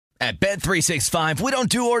At Bet365, we don't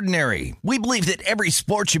do ordinary. We believe that every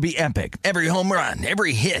sport should be epic. Every home run,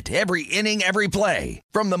 every hit, every inning, every play.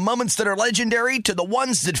 From the moments that are legendary to the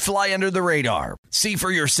ones that fly under the radar. See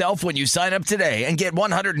for yourself when you sign up today and get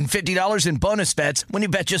 $150 in bonus bets when you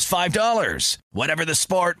bet just $5. Whatever the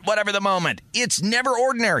sport, whatever the moment, it's never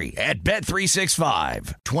ordinary at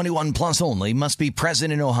Bet365. 21 plus only. Must be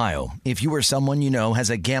present in Ohio. If you or someone you know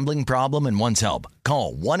has a gambling problem and wants help,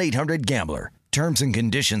 call 1-800-GAMBLER. Terms and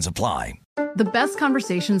conditions apply. The best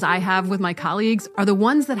conversations I have with my colleagues are the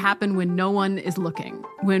ones that happen when no one is looking,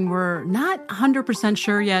 when we're not 100%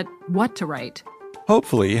 sure yet what to write.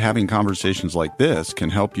 Hopefully, having conversations like this can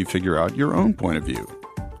help you figure out your own point of view.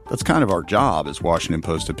 That's kind of our job as Washington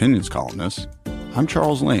Post opinions columnists. I'm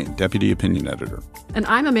Charles Lane, Deputy Opinion Editor. And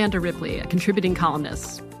I'm Amanda Ripley, a contributing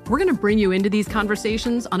columnist. We're going to bring you into these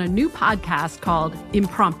conversations on a new podcast called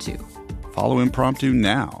Impromptu. Follow Impromptu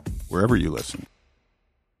now, wherever you listen.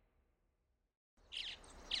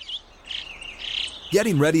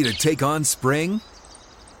 Getting ready to take on spring?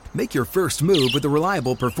 Make your first move with the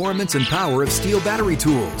reliable performance and power of Steel battery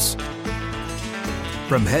tools.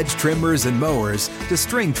 From hedge trimmers and mowers to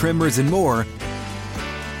string trimmers and more,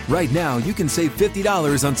 right now you can save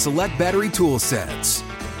 $50 on select battery tool sets.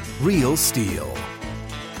 Real Steel.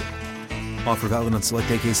 Offer valid on select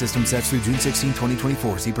AK system sets through June 16,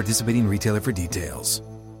 2024. See participating retailer for details.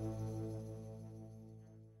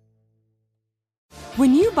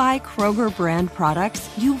 When you buy Kroger brand products,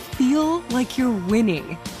 you feel like you're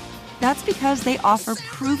winning. That's because they offer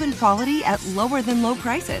proven quality at lower than low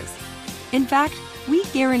prices. In fact, we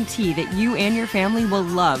guarantee that you and your family will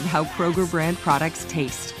love how Kroger brand products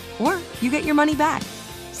taste, or you get your money back.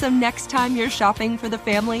 So next time you're shopping for the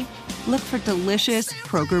family, look for delicious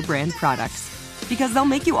Kroger brand products, because they'll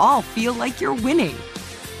make you all feel like you're winning.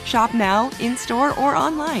 Shop now, in-store, or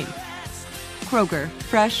online. Kroger,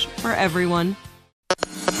 fresh for everyone.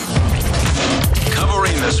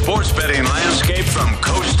 Covering the sports betting landscape from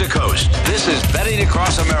coast to coast. This is Betting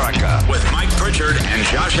Across America with Mike Pritchard and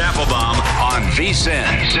Josh Applebaum on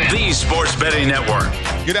VSiN, the Sports Betting Network.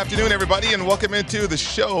 Good afternoon, everybody, and welcome into the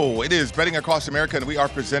show. It is Betting Across America, and we are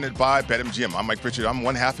presented by BetMGM. I'm Mike Pritchard. I'm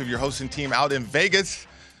one half of your hosting team out in Vegas.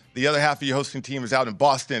 The other half of your hosting team is out in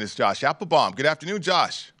Boston. It's Josh Applebaum. Good afternoon,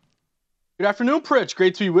 Josh. Good afternoon, Pritch.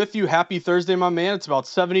 Great to be with you. Happy Thursday, my man. It's about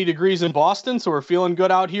 70 degrees in Boston, so we're feeling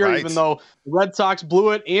good out here, even though the Red Sox blew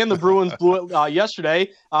it and the Bruins blew it yesterday.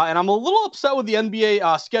 And I'm a little upset with the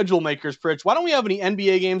NBA schedule makers, Pritch. Why don't we have any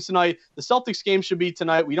NBA games tonight? The Celtics game should be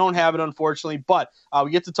tonight. We don't have it, unfortunately, but we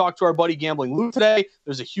get to talk to our buddy Gambling Lou today.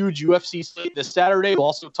 There's a huge UFC slate this Saturday. We'll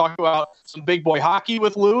also talk about some big boy hockey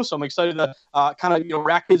with Lou, so I'm excited to kind of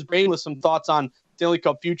rack his brain with some thoughts on Stanley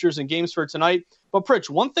Cup futures and games for tonight. But Pritch,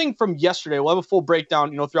 one thing from yesterday, we'll have a full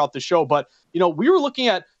breakdown, throughout the show. But, we were looking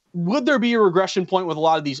at, would there be a regression point with a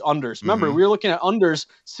lot of these unders? Remember, we were looking at unders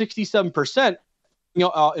 67%,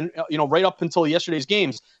 right up until yesterday's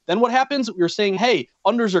games. Then what happens? We were saying, hey,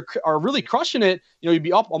 unders are really crushing it. You'd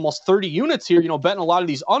be up almost 30 units here, betting a lot of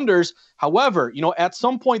these unders. However, at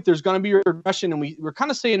some point there's going to be a regression, and we're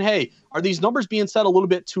kind of saying, hey, are these numbers being set a little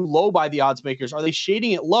bit too low by the odds makers? Are they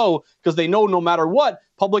shading it low because they know no matter what,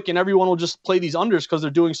 public and everyone will just play these unders because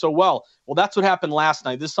they're doing so well? Well, that's what happened last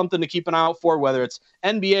night. This is something to keep an eye out for, whether it's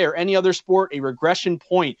NBA or any other sport, a regression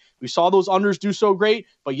point. We saw those unders do so great,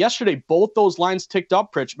 but yesterday both those lines ticked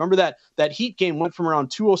up, Pritch. Remember that Heat game went from around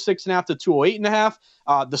 206.5 to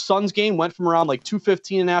 208.5. The Suns game went from around like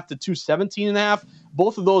 215.5 to 217.5.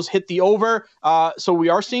 Both of those hit the over. So we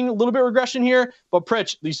are seeing a little bit of regression here. But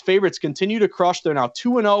Pritch, these favorites continue to crush. They're now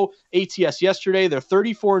 2-0 ATS yesterday. They're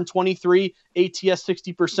 34-23 ATS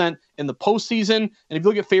 60% in the postseason. And if you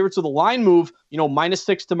look at favorites with a line move,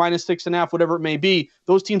 -6 to -6.5, whatever it may be,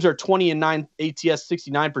 those teams are 20-9 ATS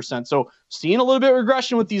 69%. So seeing a little bit of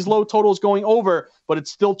regression with these low totals going over, but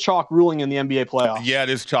it's still chalk ruling in the NBA playoffs. Yeah, it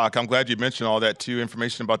is chalk. I'm glad you mentioned all that, too.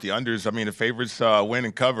 Information about the unders. I mean, the favorites win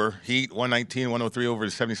and cover. Heat, 119-103 over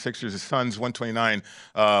the 76ers. The Suns,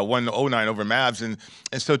 129-109 over Mavs. And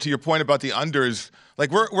so to your point about the unders,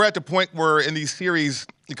 like we're at the point where in these series,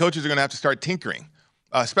 the coaches are going to have to start tinkering.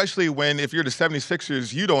 Especially if you're the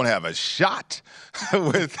 76ers, you don't have a shot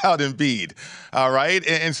without Embiid, all right?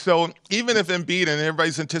 And so even if Embiid, and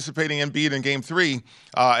everybody's anticipating Embiid in Game 3,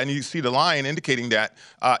 and you see the line indicating that,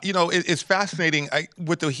 it's fascinating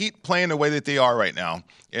with the Heat playing the way that they are right now,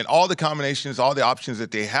 and all the combinations, all the options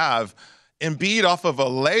that they have. Embiid off of a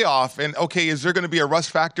layoff, and okay, is there going to be a rust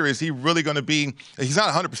factor? Is he really going to be – he's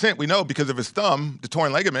not 100%, we know, because of his thumb, the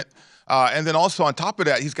torn ligament. And then also on top of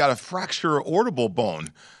that, he's got a fracture orbital bone.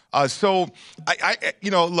 So,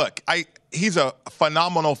 he's a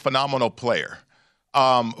phenomenal player.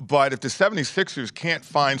 But if the 76ers can't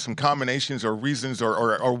find some combinations or reasons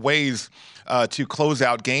or ways to close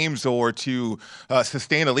out games or to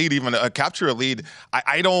sustain a lead, even capture a lead,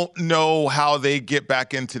 I don't know how they get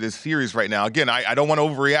back into this series right now. Again, I don't want to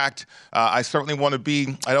overreact. I certainly want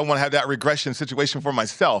to I don't want to have that regression situation for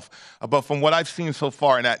myself. But from what I've seen so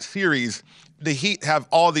far in that series, the Heat have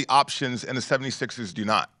all the options and the 76ers do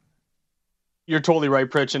not. You're totally right,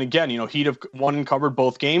 Pritch. And again, Heat have won and covered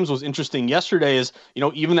both games. What was interesting yesterday is,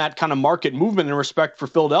 even that kind of market movement in respect for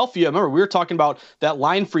Philadelphia. Remember, we were talking about that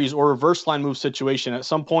line freeze or reverse line move situation. At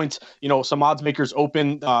some points, some odds makers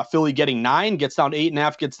open Philly getting 9, gets down to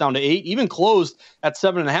 8.5, gets down to 8, even closed at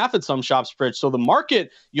 7.5 at some shops, Pritch. So the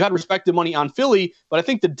market, you had respected money on Philly, but I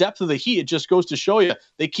think the depth of the Heat, it just goes to show you,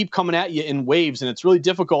 they keep coming at you in waves, and it's really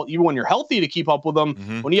difficult, even when you're healthy, to keep up with them.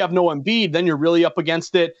 Mm-hmm. When you have no Embiid, then you're really up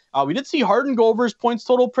against it. We did see Harden go over his points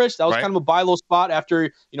total, Pritch. That was kind of a buy low spot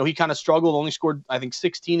after, he kind of struggled, only scored, I think,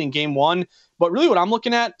 16 in game 1. But really what I'm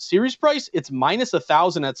looking at, series price, it's minus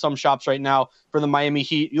 1,000 at some shops right now for the Miami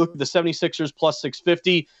Heat. You look at the 76ers plus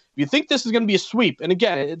 650. If you think this is going to be a sweep, and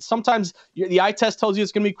again, it's sometimes the eye test tells you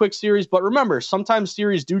it's going to be a quick series, but remember, sometimes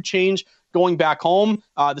series do change going back home.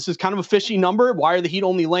 This is kind of a fishy number. Why are the Heat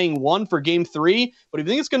only laying 1 for game 3? But if you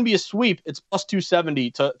think it's going to be a sweep, it's plus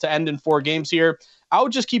 270 to end in 4 games here. I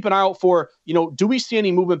would just keep an eye out for, do we see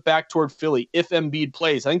any movement back toward Philly if Embiid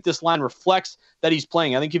plays? I think this line reflects that he's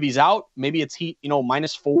playing. I think if he's out, maybe it's Heat,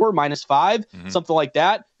 -4, -5, something like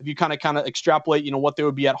that. If you kind of extrapolate, what they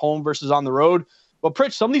would be at home versus on the road. But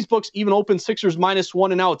Pritch, some of these books even open Sixers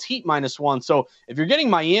 -1, and now it's Heat -1. So if you're getting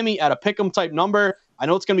Miami at a pick'em type number, I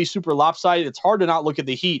know it's going to be super lopsided. It's hard to not look at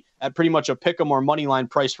the Heat at pretty much a pick'em or money line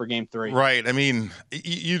price for game 3. Right. I mean,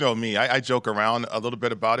 you know me. I joke around a little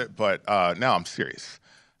bit about it, but now I'm serious.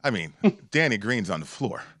 I mean, Danny Green's on the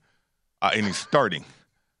floor, and he's starting.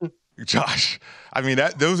 Josh, I mean,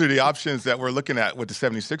 those are the options that we're looking at with the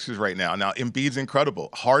 76ers right now. Now, Embiid's incredible.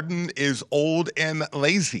 Harden is old and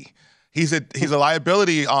lazy. He's a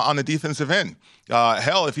liability on the defensive end.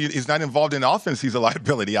 Hell, if he's not involved in offense, he's a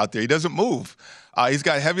liability out there. He doesn't move. He's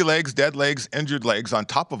got heavy legs, dead legs, injured legs on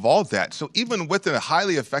top of all of that. So even with a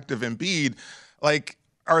highly effective Embiid,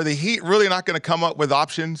 are the Heat really not going to come up with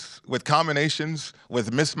options, with combinations,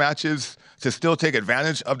 with mismatches to still take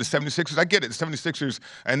advantage of the 76ers? I get it, the 76ers,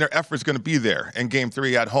 and their effort's going to be there in Game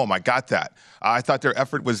 3 at home. I got that. I thought their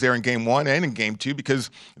effort was there in Game 1 and in Game 2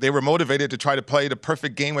 because they were motivated to try to play the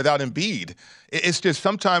perfect game without Embiid. It's just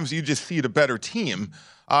sometimes you just see the better team.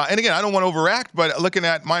 And again, I don't want to overact, but looking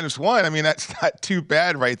at -1, I mean, that's not too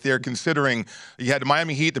bad right there considering you had the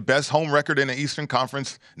Miami Heat, the best home record in the Eastern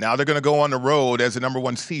Conference. Now they're going to go on the road as the number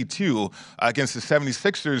 1 seed, too, against the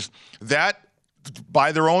 76ers. That,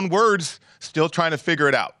 by their own words, still trying to figure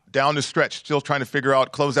it out. Down the stretch, still trying to figure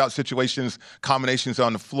out closeout situations, combinations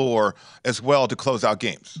on the floor as well to close out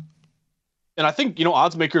games. And I think,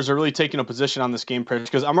 odds makers are really taking a position on this game, Pritch,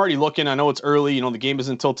 because I'm already looking. I know it's early, the game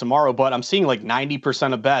isn't until tomorrow, but I'm seeing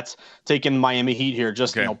 90% of bets taking Miami Heat here.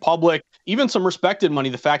 Just, public, even some respected money.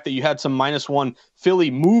 The fact that you had some -1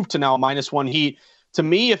 Philly move to now -1 Heat. To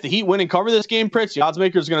me, if the Heat win and cover this game, Pritch, the odds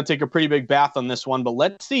maker is going to take a pretty big bath on this one. But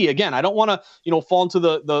let's see. Again, I don't want to, fall into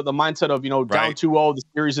the mindset of, down 2-0, the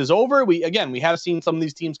series is over. We have seen some of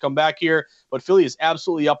these teams come back here, but Philly is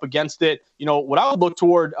absolutely up against it. What I would look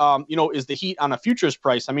toward, is the Heat on a futures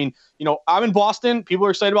price. I mean, I'm in Boston. People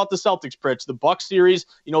are excited about the Celtics, Pritch. The Bucks series,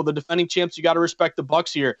 the defending champs, you got to respect the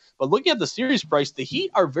Bucks here. But looking at the series price, the Heat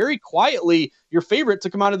are very quietly your favorite to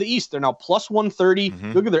come out of the East. They're now plus 130.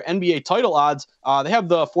 Look at their NBA title odds. They have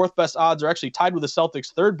the 4th best odds, are actually tied with the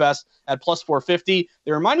Celtics 3rd best at plus 450.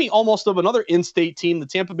 They remind me almost of another in-state team, the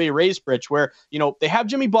Tampa Bay Rays, Pritch, where, they have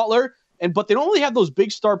Jimmy Butler, but they don't really have those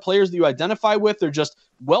big star players that you identify with. They're just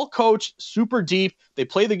well coached, super deep. They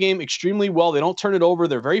play the game extremely well. They don't turn it over.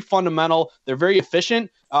 They're very fundamental. They're very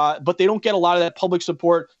efficient, but they don't get a lot of that public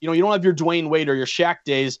support. You don't have your Dwayne Wade or your Shaq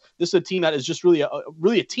days. This is a team that is just really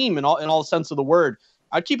a team in all sense of the word.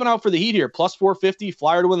 I'd keep an eye out for the Heat here. Plus 450,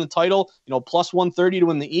 Flyer to win the title, plus 130 to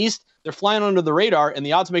win the East. They're flying under the radar, and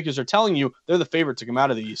the odds makers are telling you they're the favorite to come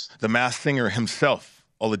out of the East. The Masked Singer himself,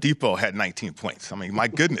 Oladipo, had 19 points. I mean, my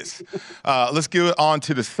goodness. Let's get on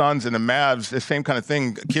to the Suns and the Mavs. The same kind of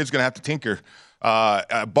thing. Kid's going to have to tinker.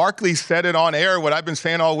 Barkley said it on air, what I've been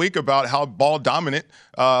saying all week about how ball dominant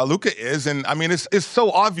Luka is. And I mean, it's so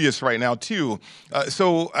obvious right now too.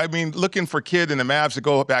 So, I mean, looking for Kid and the Mavs to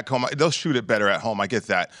go back home, they'll shoot it better at home. I get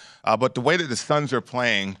that. But the way that the Suns are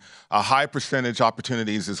playing, high percentage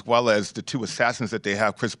opportunities, as well as the 2 assassins that they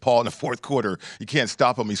have, Chris Paul in the 4th quarter, you can't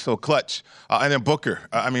stop him. He's so clutch. And then Booker.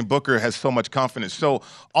 Booker has so much confidence. So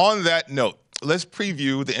on that note, let's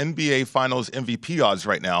preview the NBA Finals MVP odds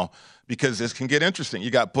right now, because this can get interesting.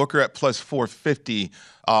 You got Booker at plus 450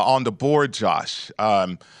 on the board, Josh.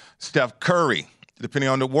 Steph Curry, depending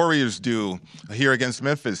on the Warriors do here against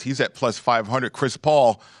Memphis, he's at plus 500. Chris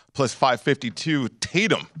Paul, plus 552.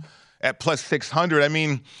 Tatum at plus 600. I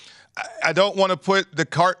mean, I don't want to put the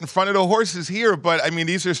cart in front of the horses here, but, I mean,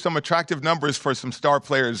 these are some attractive numbers for some star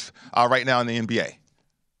players right now in the NBA.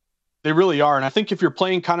 They really are. And I think if you're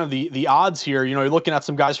playing kind of the odds here, you're looking at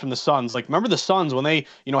some guys from the Suns. Like, remember the Suns when they,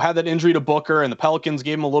 had that injury to Booker and the Pelicans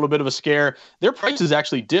gave them a little bit of a scare, their prices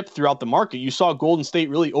actually dipped throughout the market. You saw Golden State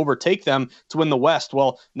really overtake them to win the West.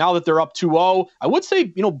 Well, now that they're up 2-0, I would say,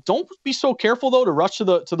 don't be so careful, though, to rush to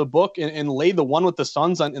the book and lay the one with the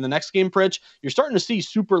Suns in the next game, Pritch. You're starting to see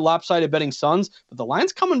super lopsided betting Suns, but the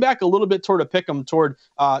line's coming back a little bit toward a pick 'em toward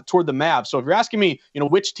the Mavs. So if you're asking me,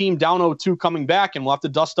 which team down 0-2 coming back, and we'll have to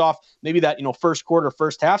dust off maybe that, first quarter,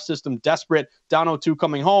 first half system, desperate, down 0-2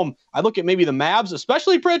 coming home, I look at maybe the Mavs,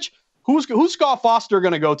 especially, Pritch. Who's Scott Foster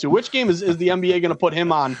going to go to? Which game is the NBA going to put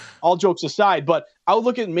him on? All jokes aside, but I would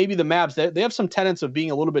look at maybe the Mavs. They have some tenets of being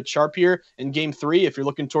a little bit sharp here in game 3 if you're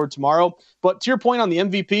looking toward tomorrow. But to your point on the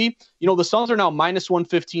MVP, the Suns are now minus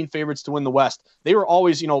 115 favorites to win the West. They were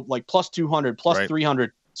always, like plus 200, plus right.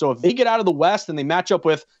 300. So if they get out of the West and they match up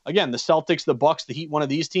with, again, the Celtics, the Bucks, the Heat, one of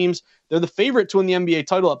these teams, they're the favorite to win the NBA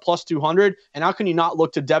title at plus 200. And how can you not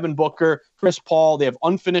look to Devin Booker, Chris Paul? They have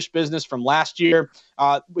unfinished business from last year.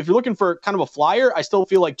 If you're looking for kind of a flyer, I still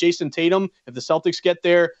feel like Jason Tatum, if the Celtics get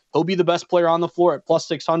there, he'll be the best player on the floor at plus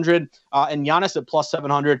 600, and Giannis at plus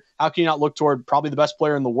 700. How can you not look toward probably the best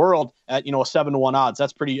player in the world at, a 7-1 odds?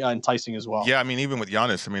 That's pretty enticing as well. Yeah, I mean, even with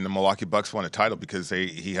Giannis, the Milwaukee Bucks won a title because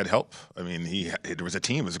he had help. I mean, there was a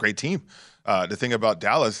team. It was a great team. The thing about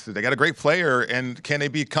Dallas, they got a great player, and can they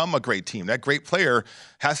become a great team? That great player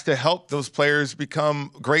has to help those players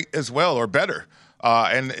become great as well or better.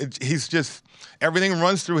 He's just everything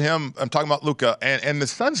runs through him. I'm talking about Luka, and the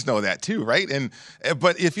Suns know that too, right?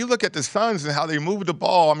 But if you look at the Suns and how they move the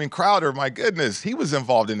ball, Crowder, my goodness, he was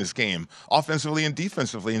involved in this game offensively and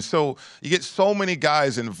defensively, and so you get so many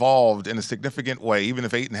guys involved in a significant way. Even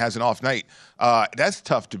if Ayton has an off night, that's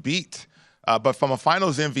tough to beat. But from a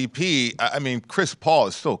Finals MVP, Chris Paul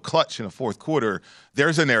is so clutch in the fourth quarter.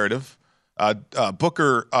 There's a narrative.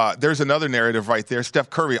 Booker, there's another narrative right there. Steph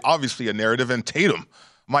Curry, obviously a narrative, and Tatum.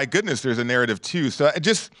 My goodness, there's a narrative too. So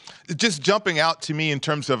just jumping out to me in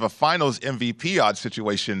terms of a Finals MVP odds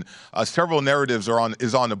situation, several narratives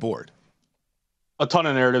is on the board. A ton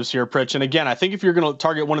of narratives here, Pritch. And again, I think if you're going to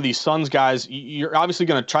target one of these Suns guys, you're obviously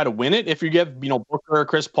going to try to win it if you get, Booker or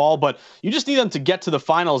Chris Paul, but you just need them to get to the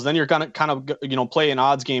finals. Then you're going to kind of, play an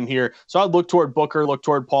odds game here. So I'd look toward Booker, look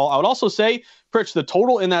toward Paul. I would also say, Pritch, the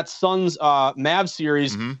total in that Suns Mavs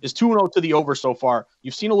series is 2-0 to the over so far.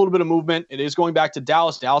 You've seen a little bit of movement. It is going back to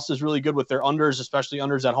Dallas. Dallas is really good with their unders, especially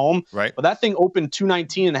unders at home. Right. But that thing opened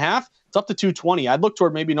 219.5. It's up to 220. I'd look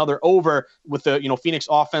toward maybe another over with the Phoenix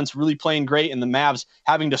offense really playing great and the Mavs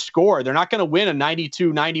having to score. They're not going to win a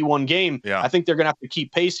 92-91 game. Yeah. I think they're going to have to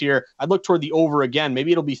keep pace here. I'd look toward the over again.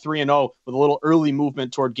 Maybe it'll be 3-0 with a little early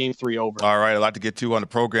movement toward game 3 over. All right, a lot to get to on the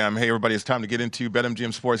program. Hey, everybody, it's time to get into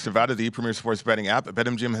BetMGM Sports Nevada, the premier sports betting app.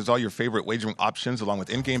 BetMGM has all your favorite wagering options along with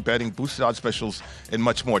in-game betting, boosted odds specials, and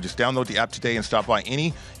much more. Just download the app today and stop by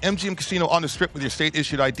any MGM casino on the Strip with your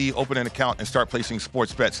state-issued ID, open an account, and start placing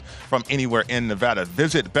sports bets from anywhere in Nevada.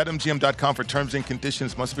 Visit BetMGM.com for terms and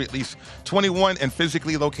conditions. Must be at least 21 and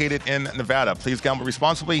physically located in Nevada. Please gamble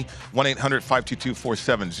responsibly.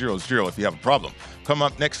 1-800-522-4700 if you have a problem. Come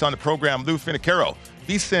up next on the program, Lou Finicaro,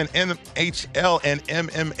 VSiN, NHL, and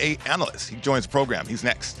MMA analyst. He joins the program. He's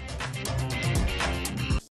next.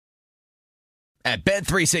 At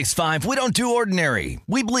Bet365, we don't do ordinary.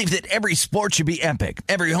 We believe that every sport should be epic.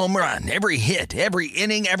 Every home run, every hit, every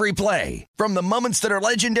inning, every play. From the moments that are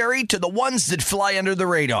legendary to the ones that fly under the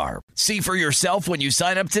radar. See for yourself when you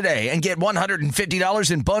sign up today and get $150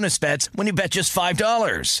 in bonus bets when you bet just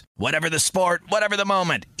 $5. Whatever the sport, whatever the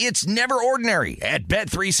moment, it's never ordinary at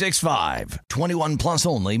Bet365. 21 plus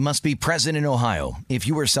only. Must be present in Ohio. If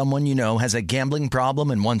you or someone you know has a gambling problem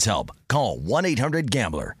and wants help, call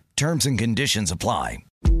 1-800-GAMBLER. Terms and conditions apply.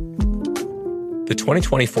 The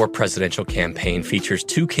 2024 presidential campaign features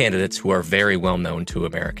two candidates who are very well known to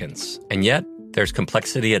Americans. And yet, there's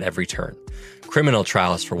complexity at every turn. Criminal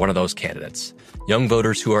trials for one of those candidates. Young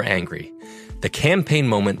voters who are angry. The Campaign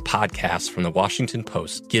Moment podcast from the Washington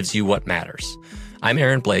Post gives you what matters. I'm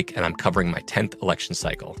Aaron Blake, and I'm covering my 10th election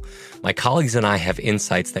cycle. My colleagues and I have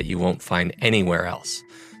insights that you won't find anywhere else.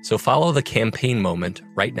 So follow The Campaign Moment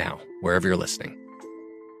right now, wherever you're listening.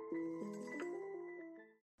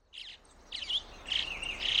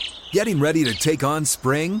 Getting ready to take on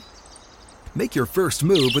spring? Make your first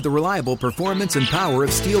move with the reliable performance and power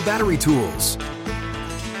of Steel battery tools.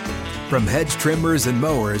 From hedge trimmers and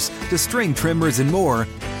mowers to string trimmers and more,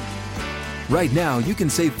 right now you can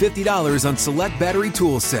save $50 on select battery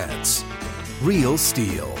tool sets. Real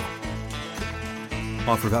Steel.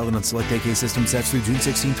 Offer valid on select AK system sets through June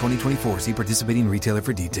 16, 2024. See participating retailer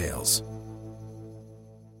for details.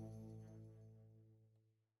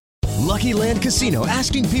 Lucky Land Casino,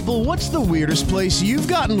 asking people, what's the weirdest place you've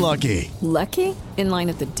gotten lucky? Lucky? In line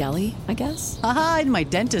at the deli, I guess? Aha, in my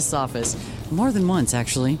dentist's office. More than once,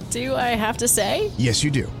 actually. Do I have to say? Yes,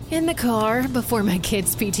 you do. In the car before my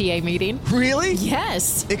kids' PTA meeting. Really?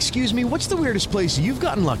 Yes. Excuse me, what's the weirdest place you've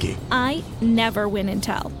gotten lucky? I never win and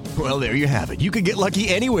tell. Well, there you have it. You can get lucky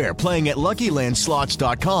anywhere, playing at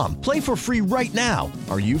LuckyLandSlots.com. Play for free right now.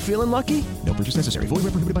 Are you feeling lucky? No purchase necessary. Void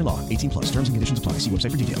where prohibited by law. 18 plus. Terms and conditions apply. See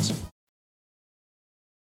website for details.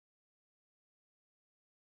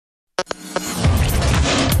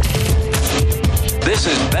 This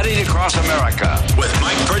is Betting Across America with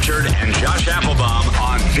Mike Pritchard and Josh Applebaum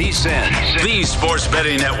on VSiN, the Sports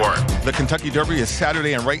Betting Network. The Kentucky Derby is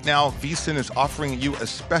Saturday, and right now, VSiN is offering you a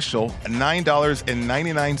special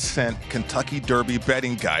 $9.99 Kentucky Derby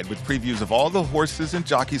betting guide with previews of all the horses and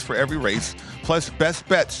jockeys for every race, plus best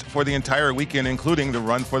bets for the entire weekend, including the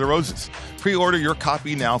Run for the Roses. Pre-order your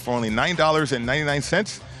copy now for only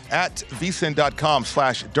 $9.99 at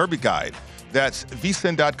vsin.com/derby guide. That's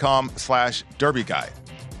vsin.com/derby guide.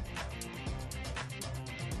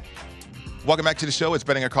 Welcome back to the show. It's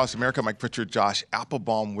Betting Across America. Mike Pritchard, Josh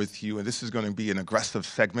Applebaum with you. And this is going to be an aggressive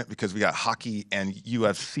segment because we got hockey and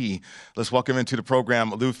UFC. Let's welcome into the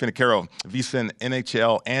program Lou Finicaro, VSiN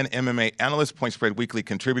NHL and MMA analyst, Point Spread Weekly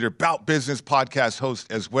contributor, Bout Business podcast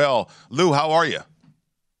host as well. Lou, how are you?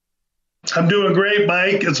 I'm doing great,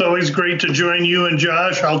 Mike. It's always great to join you and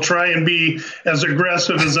Josh. I'll try and be as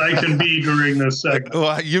aggressive as I can be during this segment.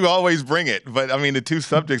 Well, you always bring it. But, I mean, the two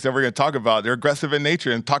subjects that we're going to talk about, they're aggressive in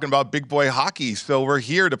nature and talking about big boy hockey. So we're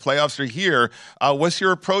here. The playoffs are here. What's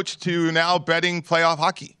your approach to now betting playoff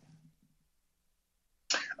hockey?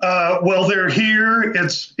 Well, they're here.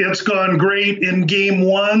 It's gone great in game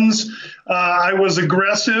ones. I was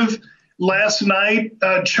aggressive. Last night,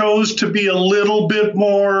 chose to be a little bit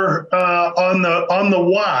more on the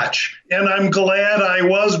watch, and I'm glad I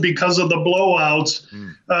was because of the blowouts.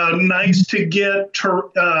 Nice to get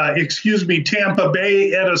Tampa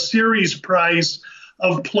Bay at a series price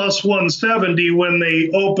of plus 170 when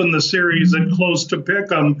they open the series at close to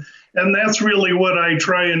pick'em, and that's really what I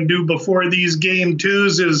try and do before these game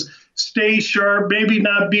twos is stay sharp, maybe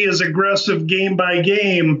not be as aggressive game by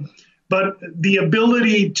game, but the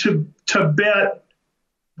ability to bet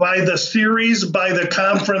by the series, by the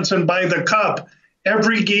conference, and by the cup.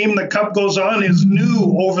 Every game the cup goes on is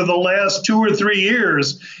new over the last 2 or 3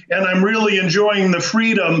 years, and I'm really enjoying the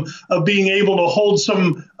freedom of being able to hold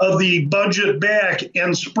some of the budget back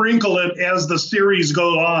and sprinkle it as the series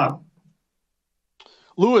go on.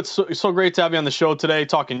 Lou, it's so great to have you on the show today,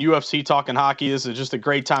 talking UFC, talking hockey. This is just a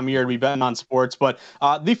great time of year to be betting on sports. But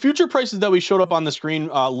the future prices that we showed up on the screen,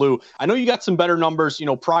 Lou, I know you got some better numbers,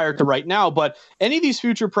 prior to right now, but any of these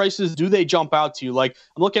future prices, do they jump out to you? Like,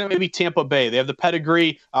 I'm looking at maybe Tampa Bay. They have the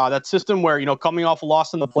pedigree, that system where, coming off a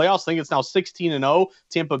loss in the playoffs, I think it's now 16-0,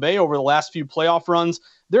 Tampa Bay over the last few playoff runs.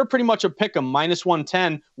 They're pretty much a pick 'em, minus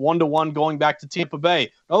 110, 1-1 going back to Tampa Bay.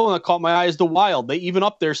 Another one that caught my eye is the Wild. They even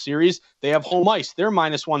up their series. They have home ice. They're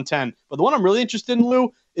minus 110. But the one I'm really interested in,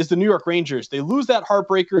 Lou, is the New York Rangers. They lose that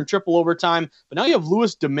heartbreaker in triple overtime, but now you have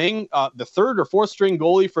Louis Domingue, the third or fourth string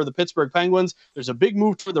goalie for the Pittsburgh Penguins. There's a big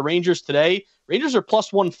move for the Rangers today. Rangers are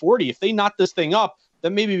plus 140. If they knot this thing up,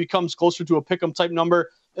 that maybe becomes closer to a pick 'em type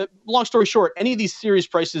number. Long story short, any of these series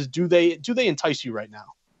prices, do they entice you right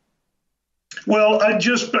now? Well, I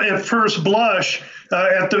just at first blush,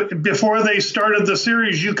 before they started the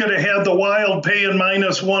series, you could have had the Wild paying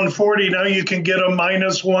minus 140. Now you can get them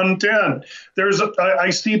minus 110. I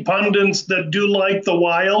see pundits that do like the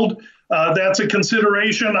Wild. That's a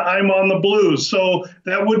consideration. I'm on the Blues, so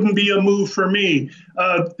that wouldn't be a move for me.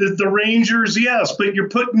 The Rangers, yes, but you're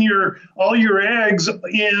putting all your eggs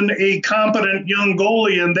in a competent young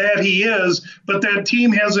goalie, and that he is, but that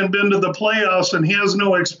team hasn't been to the playoffs and has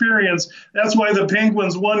no experience. That's why the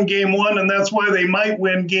Penguins won game one, and that's why they might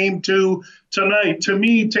win game two tonight. To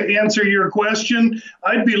me, to answer your question,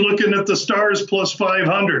 I'd be looking at the Stars plus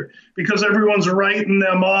 500 because everyone's writing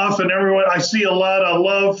them off, and I see a lot of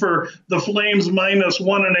love for the Flames minus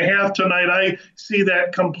 1.5 tonight. I see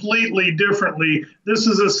that completely differently. This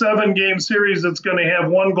is a 7-game series that's going to have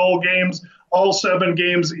 1-goal games, all 7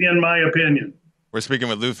 games, in my opinion. We're speaking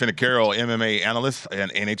with Lou Finocchiaro, MMA analyst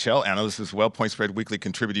and NHL analyst as well, Point Spread Weekly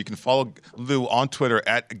contributor. You can follow Lou on Twitter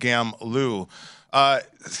at GamLou.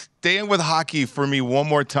 Staying with hockey for me one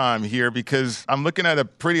more time here, because I'm looking at a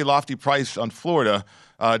pretty lofty price on Florida,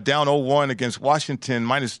 down 0-1 against Washington,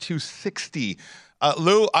 minus 260.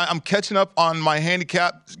 Lou, I'm catching up on my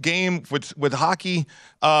handicap game with hockey.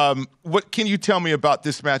 What can you tell me about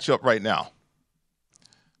this matchup right now?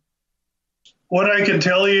 What I can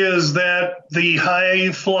tell you is that the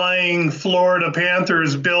high-flying Florida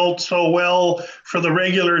Panthers, built so well for the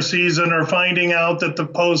regular season, are finding out that the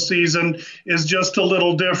postseason is just a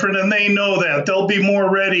little different, and they know that. They'll be more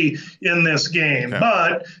ready in this game. Okay.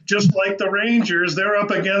 But just like the Rangers, they're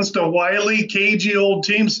up against a wily, cagey old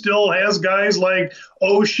team, still has guys like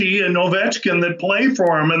Oshie and Ovechkin that play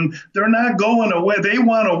for them, and they're not going away. They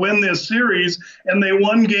want to win this series, and they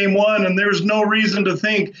won game one, and there's no reason to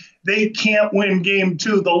think they can't win game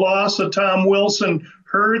two. The loss of Tom Wilson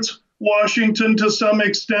hurts Washington to some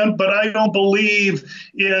extent, but I don't believe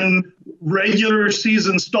in regular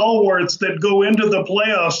season stalwarts that go into the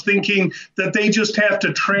playoffs thinking that they just have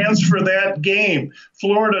to transfer that game.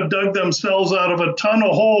 Florida dug themselves out of a ton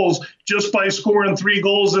of holes just by scoring 3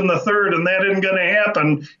 goals in the third, and that isn't going to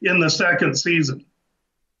happen in the second season.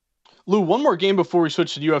 Lou, one more game before we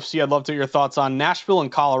switch to the UFC. I'd love to hear your thoughts on Nashville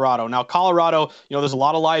and Colorado. Now, Colorado, there's a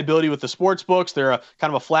lot of liability with the sports books. They're a kind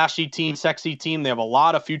of a flashy team, sexy team. They have a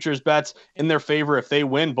lot of futures bets in their favor. If they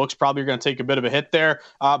win, books probably are going to take a bit of a hit there.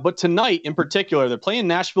 But tonight, in particular, they're playing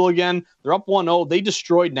Nashville again. They're up 1-0. They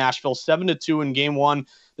destroyed Nashville 7-2 in game one.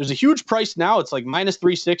 There's a huge price now. It's like minus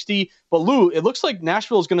 360. But, Lou, it looks like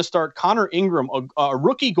Nashville is going to start Connor Ingram, a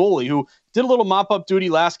rookie goalie who did a little mop-up duty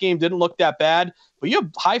last game, didn't look that bad. But you have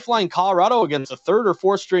high-flying Colorado against a third or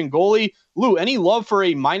fourth string goalie. Lou, any love for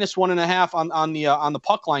a minus 1.5 on the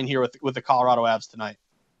puck line here with the Colorado Avs tonight?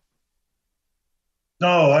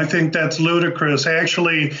 No, I think that's ludicrous.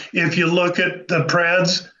 Actually, if you look at the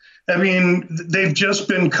Preds, I mean, they've just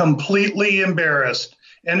been completely embarrassed.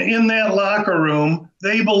 And in that locker room,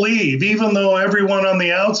 they believe, even though everyone on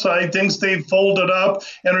the outside thinks they've folded up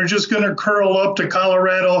and are just going to curl up to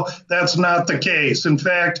Colorado, that's not the case. In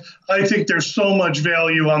fact, I think there's so much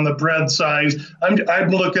value on the Preds side. I'm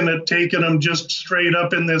looking at taking them just straight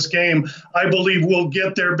up in this game. I believe we'll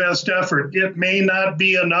get their best effort. It may not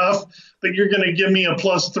be enough, but you're going to give me a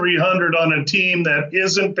plus 300 on a team that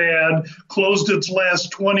isn't bad, closed its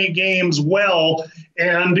last 20 games well,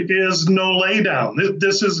 and is no laydown.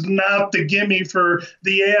 This is not the gimme for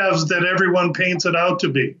the Avs that everyone paints it out to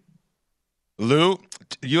be. Lou,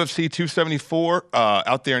 UFC 274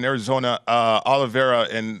 out there in Arizona, Oliveira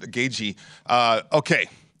and Gaethje. Okay,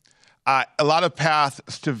 a lot of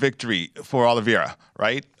paths to victory for Oliveira,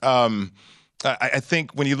 right? I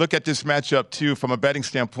think when you look at this matchup, too, from a betting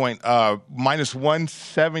standpoint, minus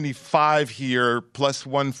 175 here, plus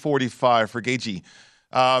 145 for Gaethje.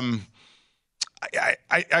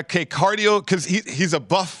 Okay, cardio, because he's a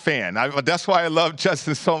Buff fan. That's why I love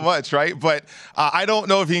Justin so much, right? But I don't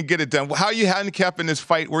know if he can get it done. How are you handicapping this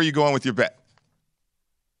fight? Where are you going with your bet?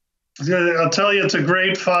 I'll tell you, it's a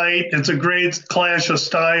great fight. It's a great clash of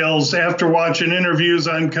styles. After watching interviews,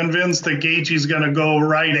 I'm convinced that Gaethje's going to go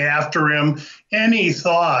right after him.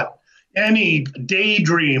 Any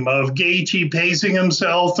daydream of Gaethje pacing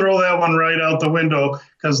himself, throw that one right out the window,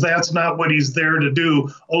 because that's not what he's there to do.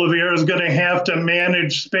 Oliveira is going to have to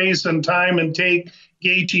manage space and time and take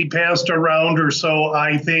Gaethje past a round or so,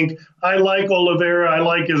 I think. I like Oliveira. I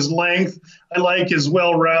like his length. I like his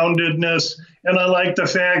well-roundedness. And I like the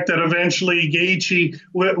fact that eventually Gaethje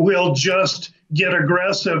will just get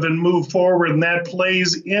aggressive and move forward, and that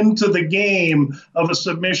plays into the game of a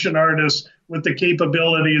submission artist with the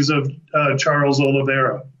capabilities of Charles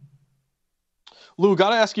Oliveira. Lou, got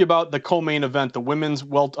to ask you about the co-main event, the women's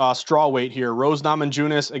strawweight here. Rose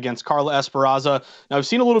Namajunas against Carla Esparza. Now, I've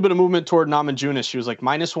seen a little bit of movement toward Namajunas. She was like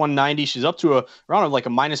minus 190. She's up to around like a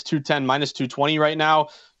minus 210, minus 220 right now.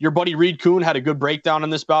 Your buddy Reed Kuhn had a good breakdown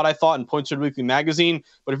on this bout, I thought, in Point Spread Weekly magazine.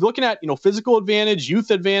 But if you're looking at, physical advantage,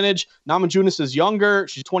 youth advantage, Namajunas is younger.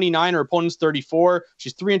 She's 29. Her opponent's 34.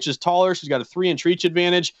 She's 3 inches taller. She's got a 3-inch reach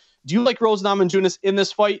advantage. Do you like Rose Namajunas in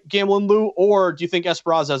this fight, Gambling Lou, or do you think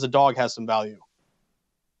Esparza as a dog has some value?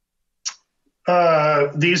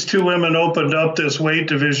 These two women opened up this weight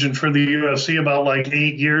division for the UFC about like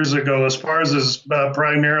 8 years ago. Esparza is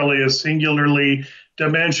primarily a singularly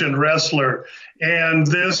dimensioned wrestler. And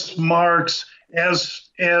this marks, as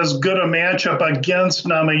as good a matchup against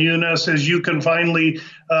Namajunas as you can finally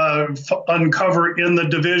uncover in the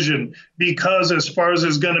division, because Esparza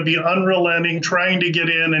is going to be unrelenting, trying to get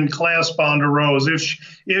in and clasp onto Rose.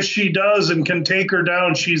 If she does and can take her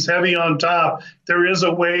down, she's heavy on top. There is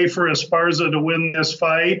a way for Esparza to win this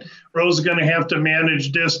fight. Rose is going to have to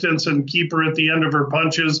manage distance and keep her at the end of her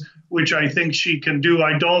punches, which I think she can do.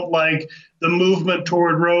 I don't like the movement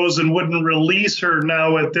toward Rose and wouldn't release her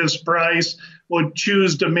now at this price. Would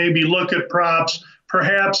choose to maybe look at props,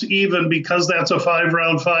 perhaps even because that's a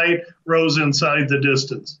 5-round fight, Rose inside the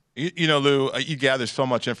distance. You know, Lou, you gather so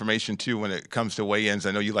much information, too, when it comes to weigh-ins.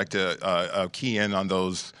 I know you like to key in on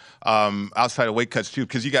those outside of weight cuts, too,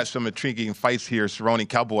 because you got some intriguing fights here, Cerrone,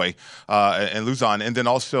 Cowboy, and Luzon. And then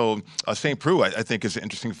also St. Preux, I think, is an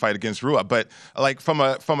interesting fight against Rua. But, like, from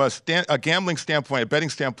a gambling standpoint, a betting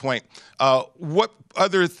standpoint, what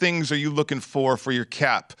other things are you looking for your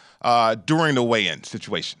cap during the weigh-in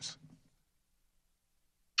situations?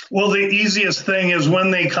 Well, the easiest thing is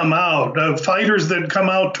when they come out. Fighters that come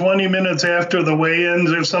out 20 minutes after the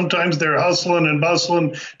weigh-ins, sometimes they're hustling and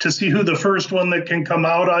bustling to see who the first one that can come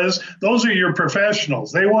out is. Those are your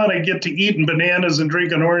professionals. They want to get to eating bananas and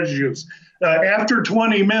drinking orange juice. After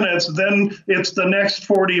 20 minutes, then it's the next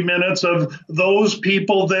 40 minutes of those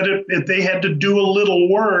people that if they had to do a little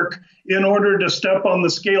work in order to step on the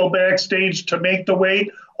scale backstage to make the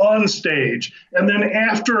weight on stage. And then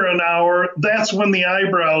after an hour, that's when the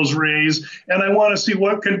eyebrows raise. And I want to see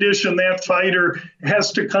what condition that fighter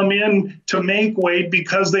has to come in to make weight,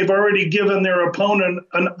 because they've already given their opponent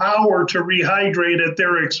an hour to rehydrate at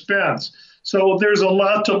their expense. So there's a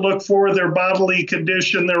lot to look for, their bodily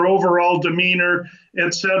condition, their overall demeanor,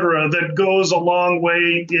 et cetera, that goes a long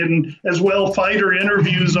way in as well. Fighter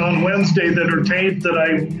interviews on Wednesday that are taped that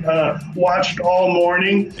I watched all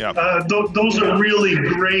morning. Yep. Those are really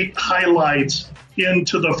great highlights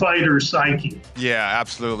into the fighter's psyche. Yeah,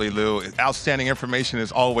 absolutely, Lou. Outstanding information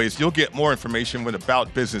as always. You'll get more information with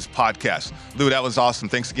About Business podcast. Lou, that was awesome.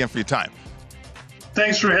 Thanks again for your time.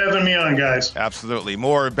 Thanks for having me on, guys. Absolutely.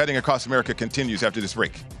 More Betting Across America continues after this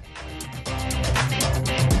break.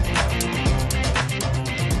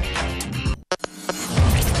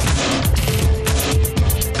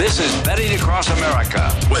 This is Betting Across America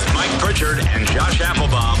with Mike Pritchard and Josh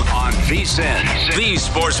Applebaum on VSiN, the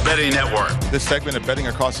Sports Betting Network. This segment of Betting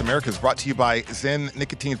Across America is brought to you by Zyn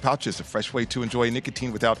Nicotine Pouches, a fresh way to enjoy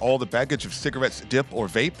nicotine without all the baggage of cigarettes, dip, or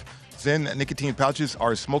vape. Zyn nicotine pouches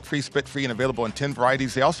are smoke-free, spit-free, and available in 10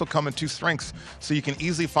 varieties. They also come in 2 strengths, so you can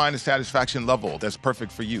easily find a satisfaction level that's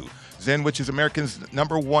perfect for you. Zyn, which is America's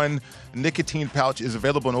 #1 nicotine pouch, is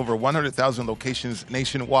available in over 100,000 locations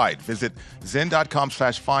nationwide. Visit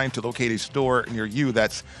zyn.com/find to locate a store near you.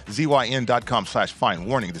 That's zyn.com/find.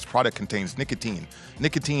 Warning, this product contains nicotine.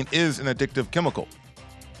 Nicotine is an addictive chemical.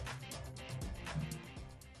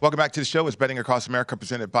 Welcome back to the show. It's Betting Across America,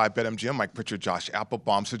 presented by BetMGM. Mike Pritchard, Josh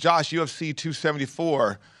Applebaum. So, Josh, UFC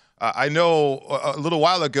 274. I know a little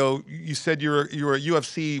while ago you said you were a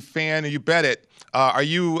UFC fan and you bet it. Are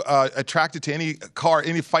you attracted to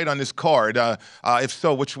any fight on this card? If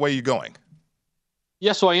so, which way are you going?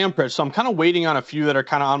 Yeah, so I am, Pritch. So I'm kind of waiting on a few that are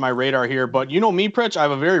kind of on my radar here. But you know me, Pritch, I have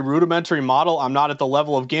a very rudimentary model. I'm not at the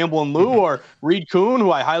level of Gamble and Lou or Reed Kuhn,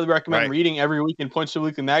 who I highly recommend reading every week in Points to the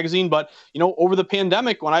Weekly magazine. But, you know, over the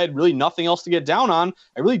pandemic, when I had really nothing else to get down on,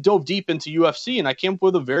 I really dove deep into UFC, and I came up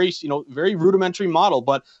with a very rudimentary model.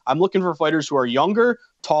 But I'm looking for fighters who are younger,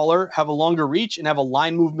 taller, have a longer reach, and have a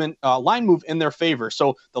line move in their favor.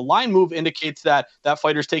 So the line move indicates that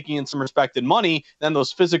fighter's taking in some respected money. Then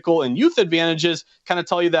those physical and youth advantages kind of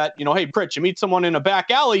tell you that, you know, hey, Pritch, you meet someone in a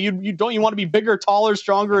back alley, you want to be bigger, taller,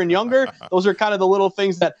 stronger, and younger. Those are kind of the little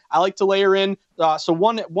things that I like to layer in. So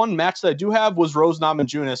one match that I do have was Rose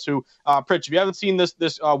Namajunas, who, Pritch, if you haven't seen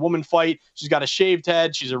this woman fight, she's got a shaved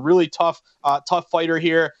head. She's a really tough fighter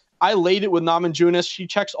here. I laid it with Namajunas. She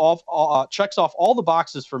checks off all the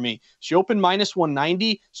boxes for me. She opened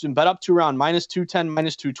 -190. She's been bet up to around -210,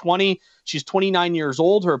 -220. She's 29 years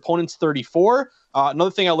old. Her opponent's 34.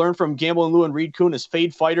 Another thing I learned from Gamble and Lou and Reed Kuhn is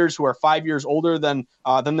fade fighters who are 5 years older than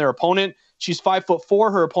their opponent. She's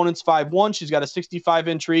 5'4". Her opponent's 5'1". She's got a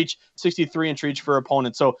 65-inch reach, 63-inch reach for her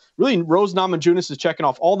opponent. So really, Rose Namajunas is checking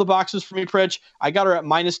off all the boxes for me, Pritch. I got her at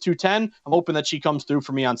 -210. I'm hoping that she comes through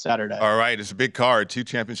for me on Saturday. All right. It's a big card. 2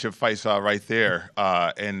 championship fights right there.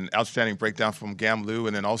 And outstanding breakdown from Gamlu.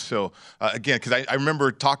 And then also, again, because I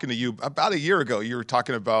remember talking to you about a year ago. You were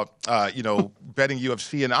talking about, betting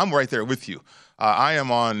UFC. And I'm right there with you. I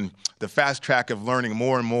am on the fast track of learning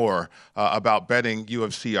more and more about betting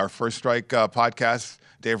UFC. Our First Strike podcast,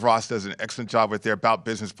 Dave Ross does an excellent job with their About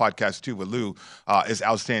Business podcast, too, with Lou, is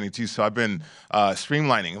outstanding, too. So I've been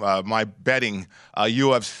streamlining my betting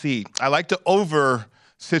UFC. I like to over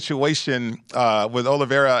situation with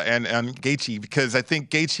Oliveira and Gaethje, because I think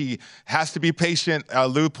Gaethje has to be patient.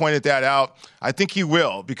 Lou pointed that out. I think he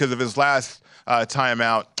will, because of his last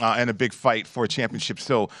timeout and a big fight for a championship.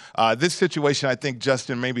 So this situation, I think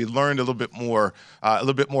Justin maybe learned a little bit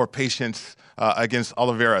more patience against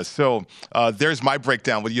Oliveira. So there's my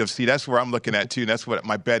breakdown with UFC. That's where I'm looking at, too. And that's what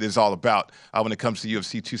my bet is all about when it comes to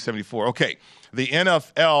UFC 274. Okay, the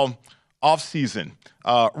NFL offseason.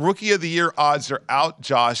 Rookie of the Year odds are out,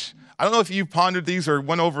 Josh. I don't know if you pondered these or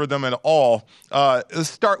went over them at all. Let's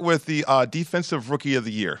start with the Defensive Rookie of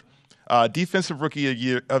the Year. Defensive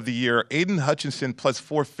Rookie of the Year, Aiden Hutchinson plus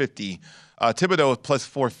 450. Thibodeau plus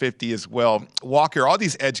 450 as well. Walker, all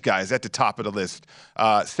these edge guys at the top of the list,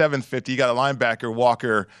 750. You got a linebacker,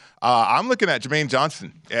 Walker. I'm looking at Jermaine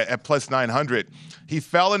Johnson at plus 900. He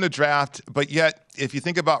fell in the draft, but yet if you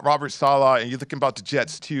think about Robert Saleh and you're thinking about the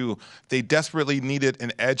Jets too, they desperately needed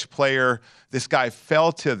an edge player. This guy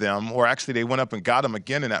fell to them, or actually they went up and got him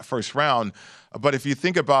again in that first round. But if you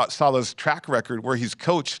think about Saleh's track record, where he's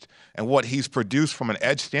coached and what he's produced from an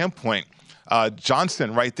edge standpoint,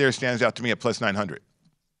 Johnson right there stands out to me at plus 900.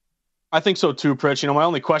 I think so too, Pritch. My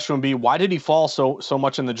only question would be, why did he fall so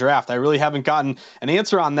much in the draft? I really haven't gotten an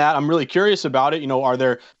answer on that. I'm really curious about it. Are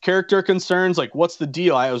there character concerns? Like, what's the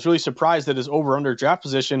deal? I was really surprised that his over-under draft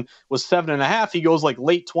position was 7.5. He goes like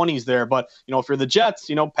late 20s there. But, if you're the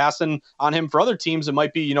Jets, passing on him for other teams, it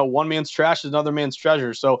might be, one man's trash is another man's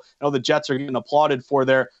treasure. So, the Jets are getting applauded for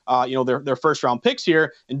their first round picks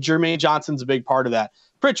here. And Jermaine Johnson's a big part of that.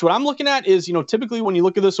 Pritch, what I'm looking at is, typically when you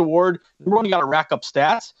look at this award, number one, you got to rack up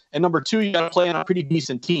stats. And number two, you got to play on a pretty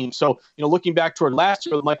decent team. So, looking back toward last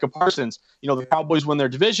year with Micah Parsons, the Cowboys win their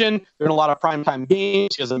division. They're in a lot of primetime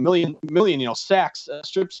games. He has a million, sacks,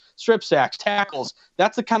 strip sacks, tackles.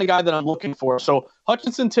 That's the kind of guy that I'm looking for. So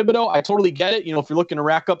Hutchinson, Thibodeau, I totally get it. If you're looking to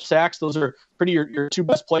rack up sacks, those are pretty your two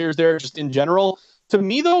best players there just in general. To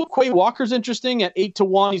me, though, Quay Walker's interesting at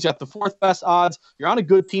 8-1. He's got the fourth best odds. You're on a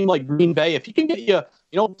good team like Green Bay. If he can get you,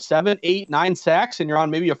 7, 8, 9 sacks and you're on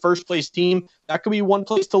maybe a first-place team, that could be one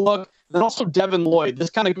place to look. And then also Devin Lloyd. This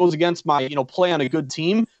kind of goes against my, play on a good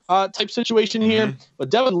team type situation here. Mm-hmm. But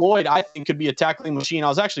Devin Lloyd, I think, could be a tackling machine. I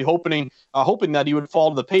was actually hoping that he would fall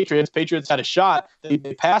to the Patriots. Patriots had a shot. They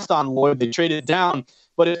passed on Lloyd. They traded down.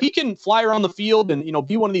 But if he can fly around the field and,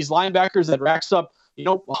 be one of these linebackers that racks up,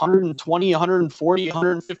 120, 140,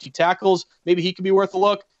 150 tackles, maybe he could be worth a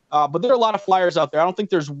look. But there are a lot of flyers out there. I don't think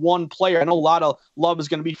there's one player. I know a lot of love is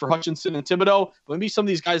going to be for Hutchinson and Thibodeau, but maybe some of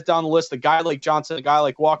these guys down the list, a guy like Johnson, a guy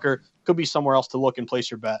like Walker, could be somewhere else to look and place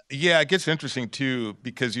your bet. Yeah, it gets interesting, too,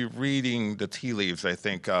 because you're reading the tea leaves, I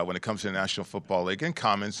think, when it comes to the National Football League and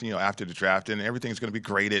comments, after the draft, and everything's going to be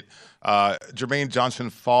graded. Jermaine Johnson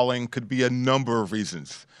falling could be a number of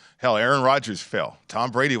reasons. Hell, Aaron Rodgers fell.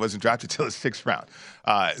 Tom Brady wasn't drafted till the 6th round.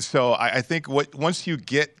 So I think once you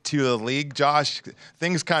get to the league, Josh,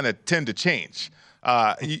 things kind of tend to change.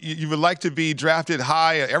 You would like to be drafted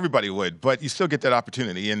high, everybody would, but you still get that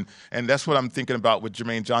opportunity. And that's what I'm thinking about with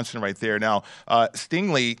Jermaine Johnson right there. Now,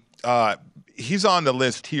 Stingley, he's on the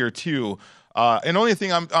list here too. And the only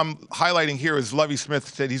thing I'm highlighting here is Lovie Smith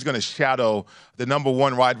said he's going to shadow the number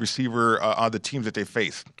one wide receiver on the teams that they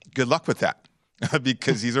face. Good luck with that.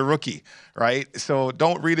 Because he's a rookie, right? So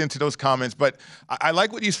don't read into those comments. But I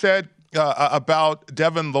like what you said about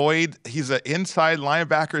Devin Lloyd. He's an inside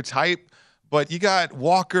linebacker type, but you got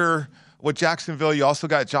Walker with Jacksonville. You also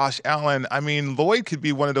got Josh Allen. I mean, Lloyd could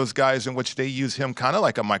be one of those guys in which they use him kind of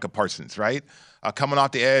like a Micah Parsons, right? Coming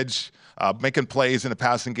off the edge, making plays in the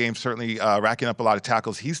passing game, certainly racking up a lot of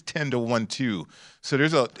tackles. He's 10-1 too. So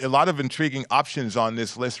there's a lot of intriguing options on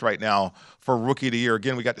this list right now for Rookie of the Year.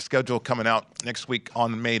 Again, we got the schedule coming out next week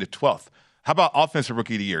on May the 12th. How about Offensive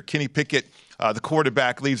Rookie of the Year? Kenny Pickett, the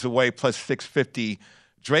quarterback, leads the way, plus 650.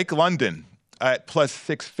 Drake London at plus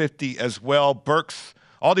 650 as well. Burks,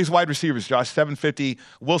 all these wide receivers, Josh, 750.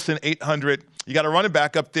 Wilson, 800. You got a running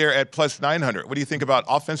back up there at plus 900. What do you think about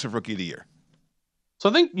Offensive Rookie of the Year? So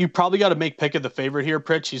I think you probably got to make Pickett the favorite here,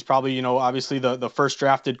 Pritch. He's probably, obviously the first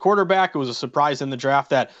drafted quarterback. It was a surprise in the draft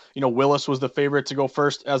that, Willis was the favorite to go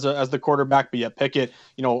first as the quarterback, but yet Pickett,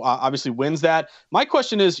 obviously wins that. My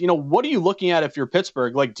question is, what are you looking at if you're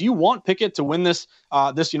Pittsburgh? Like, do you want Pickett to win this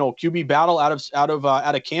QB battle out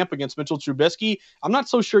of camp against Mitchell Trubisky? I'm not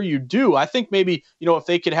so sure you do. I think maybe, if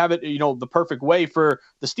they could have it, the perfect way for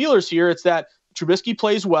the Steelers here, it's that Trubisky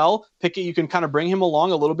plays well, Pickett, you can kind of bring him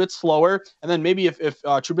along a little bit slower. And then maybe if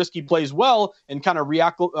Trubisky plays well and kind of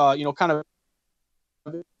react,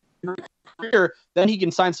 then he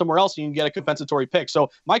can sign somewhere else and you can get a compensatory pick. So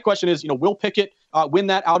my question is, will Pickett win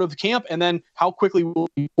that out of camp? And then how quickly will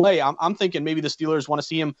he play? I'm thinking maybe the Steelers want to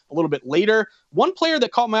see him a little bit later. One player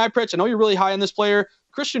that caught my eye, Pritch, I know you're really high on this player,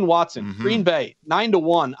 Christian Watson, Green Bay,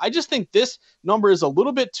 9-1. I just think this number is a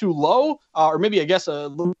little bit too low, or maybe I guess a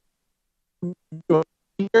little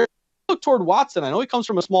look toward Watson. I know he comes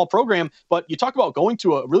from a small program, but you talk about going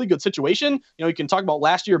to a really good situation. You can talk about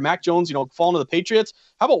last year, Mac Jones, falling to the Patriots.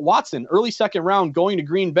 How about Watson, early second round, going to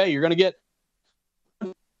Green Bay? You're going to get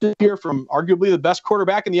here from arguably the best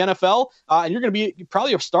quarterback in the NFL, and you're going to be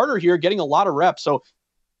probably a starter here, getting a lot of reps. So,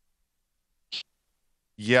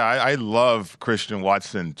 yeah, I love Christian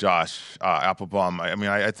Watson, Josh Applebaum.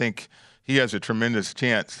 I think he has a tremendous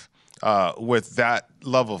chance with that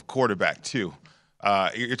level of quarterback too.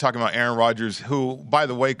 You're talking about Aaron Rodgers, who, by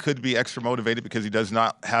the way, could be extra motivated because he does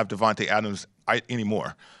not have Devontae Adams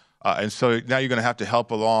anymore. And so now you're going to have to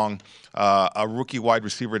help along a rookie wide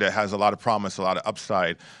receiver that has a lot of promise, a lot of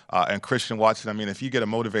upside. And Christian Watson, if you get a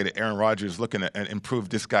motivated Aaron Rodgers looking at and improve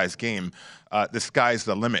this guy's game, the sky's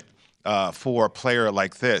the limit for a player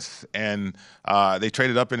like this. And they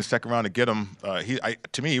traded up in the second round to get him.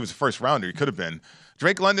 To me, he was a first rounder. He could have been.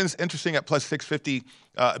 Drake London's interesting at plus 650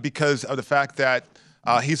 because of the fact that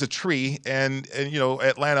he's a tree, and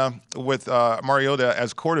Atlanta with Mariota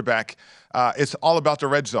as quarterback, it's all about the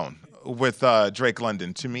red zone with Drake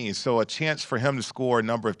London to me. So a chance for him to score a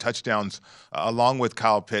number of touchdowns along with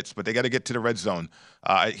Kyle Pitts, but they got to get to the red zone.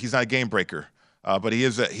 He's not a game breaker. But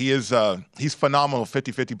he's phenomenal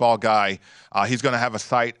 50-50 ball guy. He's going to have a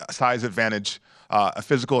size advantage, a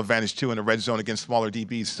physical advantage too in the red zone against smaller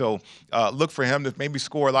DBs. So look for him to maybe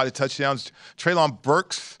score a lot of touchdowns. Treylon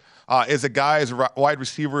Burks is a guy, as a wide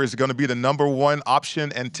receiver, is going to be the number one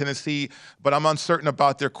option in Tennessee. But I'm uncertain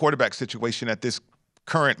about their quarterback situation at this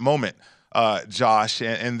current moment, Josh,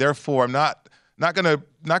 and therefore I'm not going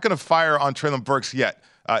to fire on Treylon Burks yet.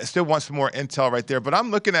 Still want some more intel right there, but I'm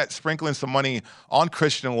looking at sprinkling some money on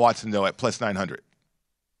Christian Watson though at plus 900. To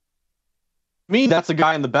me, that's a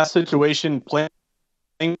guy in the best situation, playing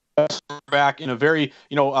back in a very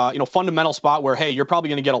fundamental spot where, hey, you're probably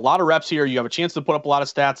going to get a lot of reps here. You have a chance to put up a lot of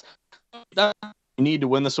stats. That you need to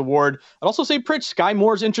win this award. I'd also say, Pritch, Sky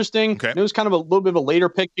Moore's interesting. Okay. It was kind of a little bit of a later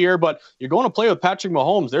pick here, but you're going to play with Patrick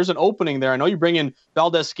Mahomes. There's an opening there. I know you bring in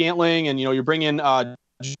Valdez-Scantling and you bring in that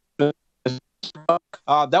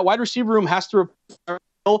wide receiver room has to repair.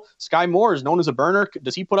 Sky Moore is known as a burner.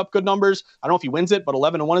 Does he put up good numbers? I don't know if he wins it, but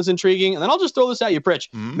 11-1 is intriguing. And then I'll just throw this at you,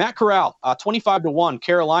 Pritch. Matt Corral, 25-1.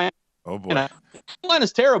 Carolina. Oh boy,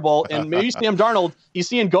 Carolina's terrible. And maybe Sam Darnold, he's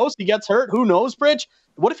seeing ghosts. He gets hurt. Who knows, Pritch?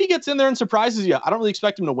 What if he gets in there and surprises you? I don't really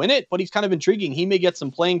expect him to win it, but he's kind of intriguing. He may get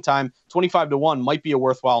some playing time. 25-1 might be a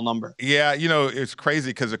worthwhile number. Yeah, it's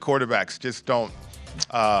crazy because the quarterbacks just don't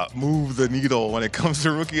move the needle when it comes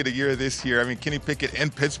to Rookie of the Year this year. Kenny Pickett in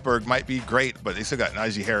Pittsburgh might be great, but they still got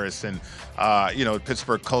Najee Harris and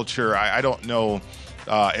Pittsburgh culture. I don't know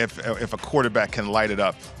if a quarterback can light it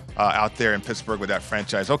up out there in Pittsburgh with that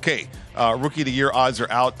franchise. Okay, Rookie of the Year odds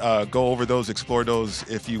are out. Go over those, explore those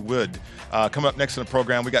if you would. Coming up next in the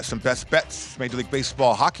program, we got some best bets, Major League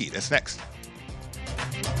Baseball, hockey. That's next.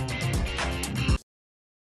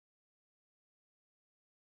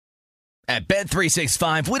 At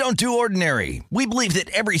Bet365, we don't do ordinary. We believe that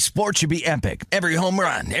every sport should be epic. Every home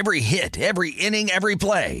run, every hit, every inning, every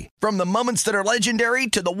play. From the moments that are legendary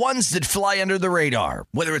to the ones that fly under the radar.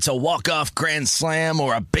 Whether it's a walk-off grand slam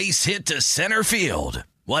or a base hit to center field.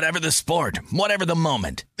 Whatever the sport, whatever the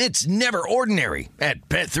moment. It's never ordinary at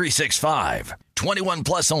Bet365. 21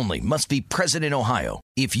 plus only. Must be present in Ohio.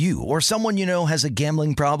 If you or someone you know has a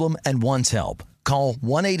gambling problem and wants help, call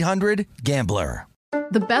 1-800-GAMBLER.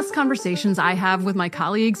 The best conversations I have with my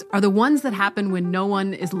colleagues are the ones that happen when no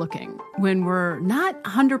one is looking, when we're not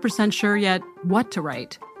 100% sure yet what to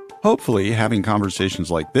write. Hopefully, having conversations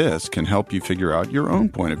like this can help you figure out your own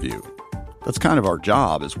point of view. That's kind of our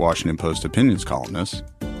job as Washington Post opinions columnists.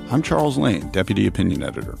 I'm Charles Lane, Deputy Opinion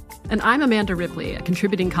Editor. And I'm Amanda Ripley, a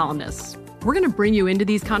contributing columnist. We're going to bring you into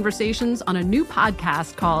these conversations on a new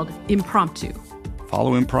podcast called Impromptu.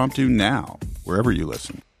 Follow Impromptu now, wherever you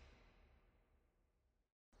listen.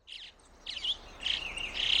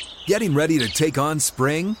 Getting ready to take on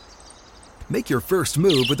spring? Make your first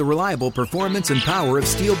move with the reliable performance and power of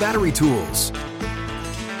Steel battery tools.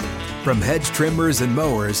 From hedge trimmers and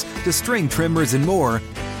mowers to string trimmers and more,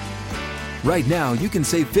 right now you can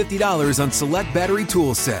save $50 on select battery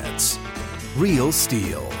tool sets. Real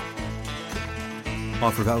Steel.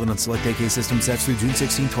 Offer valid on select AK system sets through June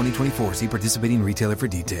 16, 2024. See participating retailer for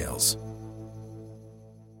details.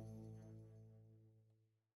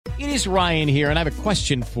 It is Ryan here, and I have a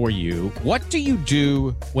question for you. What do you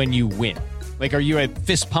do when you win? Like, are you a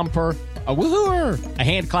fist pumper, a woohooer, a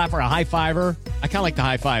hand clapper, a high fiver? I kind of like the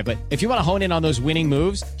high five, but if you want to hone in on those winning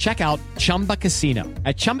moves, check out Chumba Casino.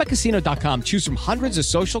 At ChumbaCasino.com, choose from hundreds of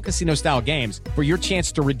social casino-style games for your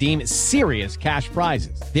chance to redeem serious cash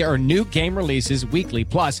prizes. There are new game releases weekly,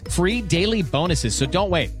 plus free daily bonuses. So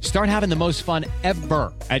don't wait. Start having the most fun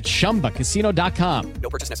ever at ChumbaCasino.com. No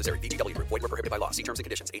purchase necessary. VGW. Void where prohibited by law. See terms and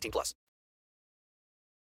conditions. 18+.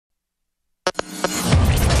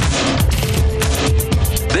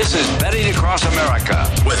 This is Betting Across America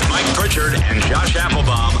with Mike Pritchard and Josh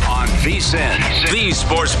Applebaum on VSiN, the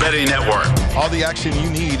Sports Betting Network. All the action you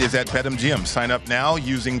need is at BetMGM. Sign up now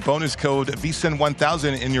using bonus code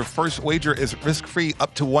VSiN1000 and your first wager is risk-free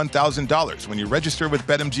up to $1,000. When you register with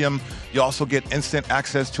BetMGM, you also get instant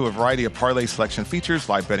access to a variety of parlay selection features,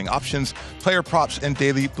 live betting options, player props, and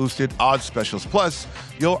daily boosted odds specials. Plus,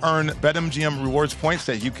 you'll earn BetMGM rewards points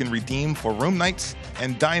that you can redeem for room nights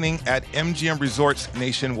and dining at MGM resorts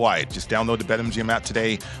nationwide. Just download the BetMGM app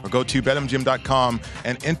today or go to BetMGM.com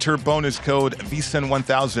and enter bonus code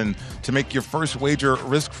VSiN1000 to make your first wager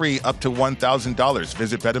risk-free up to $1,000.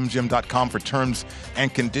 Visit BetMGM.com for terms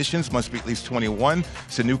and conditions. Must be at least 21.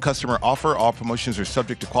 It's a new customer offer. All promotions are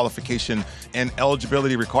subject to qualification and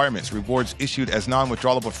eligibility requirements. Rewards issued as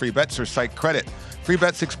non-withdrawable free bets or site credit. Free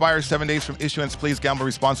bets expire 7 days from issuance. Please gamble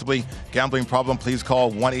responsibly. Gambling problem, please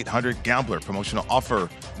call 1-800-GAMBLER. Promotional offer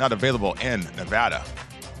not available in Nevada.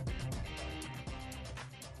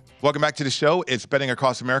 Welcome back to the show. It's Betting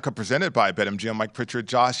Across America presented by BetMGM. Mike Pritchard,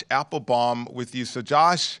 Josh Applebaum with you. So,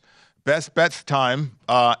 Josh, best bets time.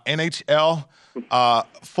 NHL.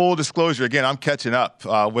 Full disclosure, again, I'm catching up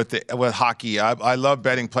with hockey. I love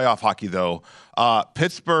betting playoff hockey, though.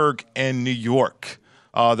 Pittsburgh and New York.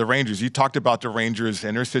 The Rangers. You talked about the Rangers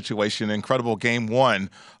and their situation. Incredible game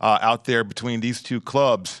one out there between these two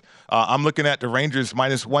clubs. I'm looking at the Rangers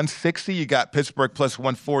minus 160. You got Pittsburgh plus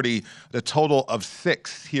 140, the total of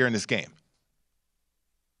 6 here in this game.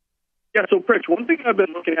 Yeah, so, Pritch, one thing I've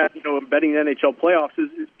been looking at, in betting NHL playoffs is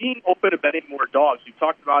being open to betting more dogs. You've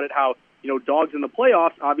talked about it, how, dogs in the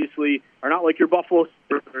playoffs obviously are not like your Buffalo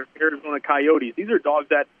or Arizona Coyotes. These are dogs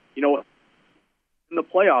that, in the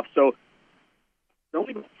playoffs. So, they're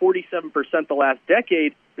only 47% the last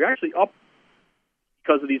decade. They're actually up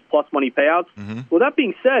because of these plus money payouts. Mm-hmm. Well, that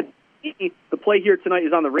being said, the play here tonight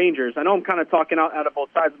is on the Rangers. I know I'm kind of talking out of both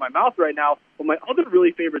sides of my mouth right now, but my other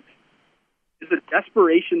really favorite is the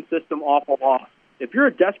desperation system off a loss. If you're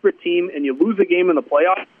a desperate team and you lose a game in the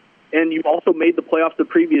playoffs, and you've also made the playoffs the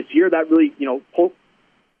previous year, that really, pulls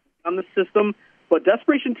on the system. But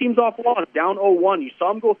desperation teams off a loss, down 0-1. You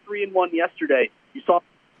saw them go 3-1 yesterday. You saw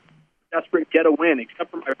desperate get a win, except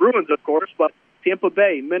for my Bruins, of course, but Tampa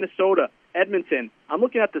Bay, Minnesota, Edmonton. I'm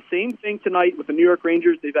looking at the same thing tonight with the New York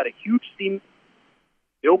Rangers. They've had a huge steam.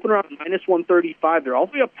 They open around minus 135. They're all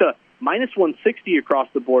the way up to minus 160 across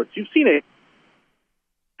the board. So you've seen a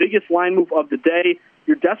biggest line move of the day.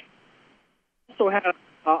 You're desperate. Also have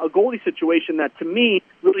a goalie situation that, to me,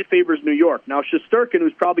 really favors New York. Now, Shesterkin,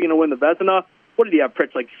 who's probably going to win the Vezina, what did he have,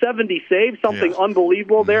 Pritch? Like 70 saves, something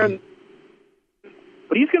unbelievable there.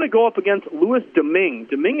 But he's going to go up against Louis Domingue.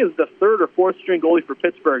 Domingue is the third or fourth string goalie for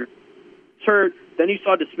Pittsburgh. He's hurt. Then you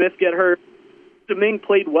saw DeSmith get hurt. Domingue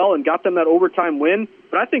played well and got them that overtime win.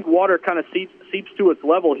 But I think water kind of seeps to its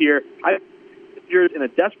level here. You're in a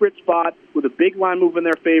desperate spot with a big line move in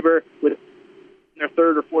their favor with their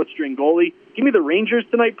third or fourth string goalie. Give me the Rangers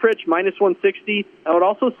tonight, Pritch, minus 160. I would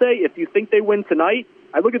also say if you think they win tonight,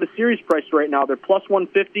 I look at the series price right now. They're plus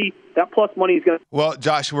 150. That plus money is going to... Well,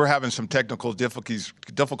 Josh, we're having some technical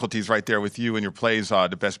difficulties right there with you and your plays,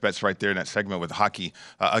 the best bets right there in that segment with hockey.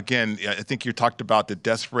 Again, I think you talked about the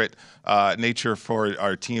desperate nature for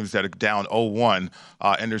our teams that are down 0-1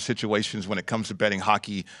 in their situations when it comes to betting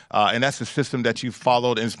hockey. And that's a system that you've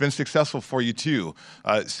followed, and it's been successful for you, too.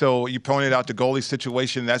 So you pointed out the goalie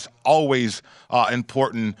situation. That's always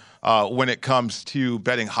important when it comes to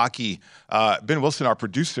betting hockey. Ben Wilson, our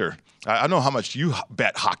producer, I don't know how much you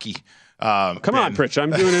bet hockey. Come on, Pritch. I'm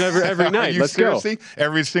doing it every night. Let's seriously? Go.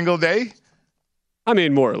 Every single day? I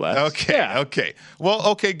mean, more or less. Okay, yeah. Okay.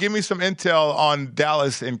 Well, give me some intel on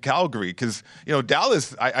Dallas and Calgary because,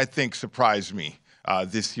 Dallas, I think, surprised me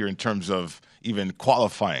this year in terms of even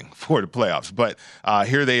qualifying for the playoffs. But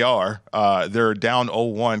here they are. They're down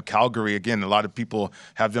 0-1. Calgary, again, a lot of people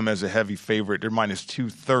have them as a heavy favorite. They're minus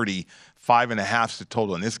 230, 5.5 is the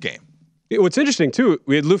total in this game. What's interesting, too,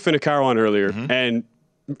 we had Lou Finicaro on earlier, and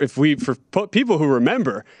for people who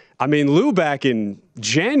remember, I mean, Lou back in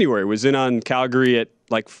January was in on Calgary at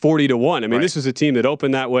like 40-1. I mean, This was a team that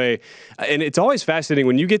opened that way. And it's always fascinating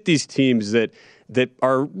when you get these teams that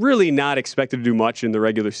are really not expected to do much in the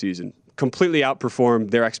regular season, completely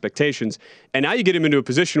outperform their expectations. And now you get them into a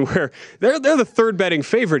position where they're the third betting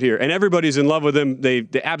favorite here, and everybody's in love with them. They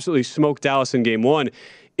absolutely smoked Dallas in game one.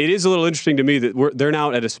 It is a little interesting to me that they're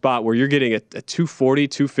now at a spot where you're getting a 240,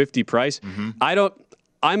 250 price.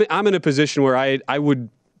 I'm in a position where I don't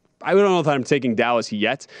know if I'm taking Dallas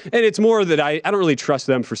yet. And it's more that I don't really trust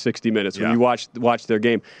them for 60 minutes when you watch their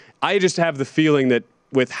game. I just have the feeling that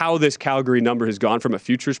with how this Calgary number has gone from a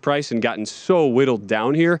futures price and gotten so whittled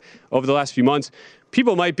down here over the last few months,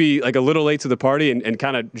 people might be like a little late to the party and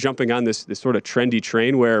kind of jumping on this sort of trendy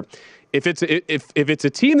train where if it's a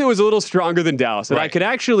team that was a little stronger than Dallas that I could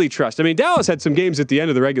actually trust. I mean, Dallas had some games at the end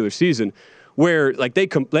of the regular season where like they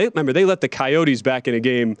let the Coyotes back in a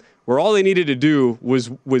game where all they needed to do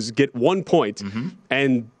was get 1 point,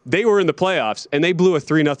 and they were in the playoffs, and they blew a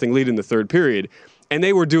 3-0 lead in the third period. And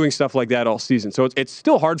they were doing stuff like that all season. So it's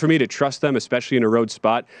still hard for me to trust them, especially in a road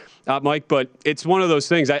spot, Mike. But it's one of those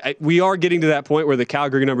things. We are getting to that point where the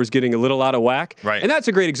Calgary number is getting a little out of whack. Right. And that's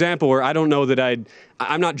a great example where I don't know that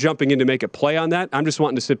I'm not jumping in to make a play on that. I'm just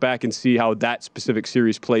wanting to sit back and see how that specific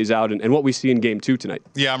series plays out and what we see in game 2 tonight.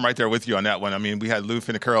 Yeah, I'm right there with you on that one. I mean, we had Lou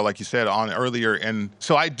Finicaro, like you said, on earlier. And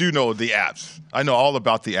so I do know the Avs. I know all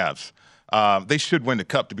about the Avs. They should win the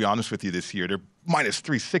Cup, to be honest with you, this year. They're minus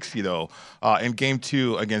 360, though, in Game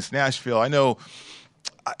 2 against Nashville. I know,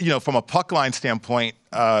 from a puck line standpoint,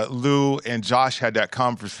 Lou and Josh had that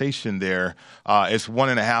conversation there. It's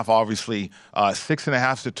 1.5, obviously.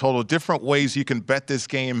 6.5 is the total. Different ways you can bet this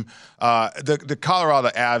game. The Colorado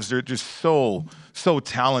Avs, they're just so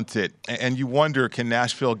talented, and you wonder, can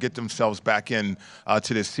Nashville get themselves back in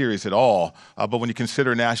to this series at all? But when you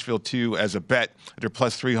consider Nashville, too, as a bet, they're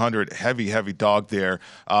plus 300, heavy dog there.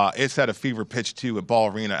 It's at a fever pitch, too, at Ball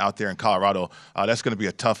Arena out there in Colorado. That's going to be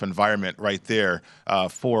a tough environment right there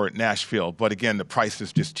for Nashville. But, again, the price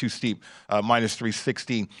is just too steep. Minus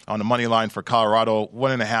 360 on the money line for Colorado,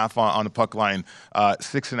 1.5 on the puck line,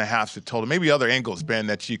 6.5 is the total. Maybe other angles, Ben,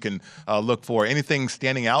 that you can look for. Anything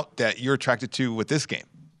standing out that you're attracted to with this game?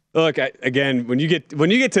 Look, again, when you get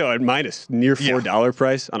to a minus near $4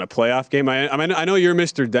 price on a playoff game, I know you're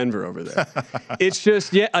Mr. Denver over there. It's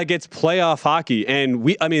just it's playoff hockey, and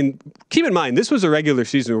keep in mind this was a regular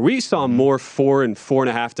season where we saw more $4 and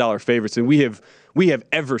 $4.5 favorites than we have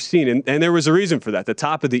ever seen, and there was a reason for that. The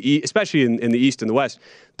top of the East, especially in the East and the West,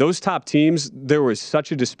 those top teams, there was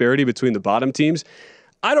such a disparity between the bottom teams.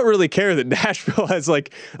 I don't really care that Nashville has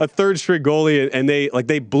like a third-string goalie and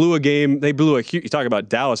they blew a game. They blew you talk about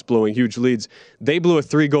Dallas blowing huge leads. They blew a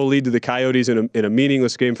 3-goal lead to the Coyotes in a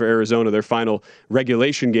meaningless game for Arizona, their final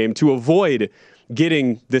regulation game, to avoid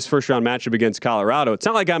getting this first-round matchup against Colorado. It's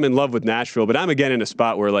not like I'm in love with Nashville, but I'm again in a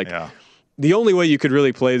spot where the only way you could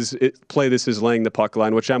really play this is laying the puck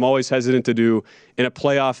line, which I'm always hesitant to do in a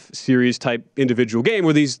playoff series type individual game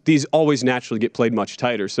where these always naturally get played much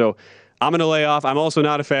tighter. So I'm going to lay off. I'm also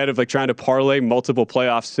not a fan of trying to parlay multiple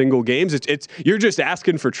playoff single games. You're just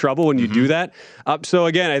asking for trouble when you do that. So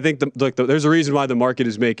again, I think there's a reason why the market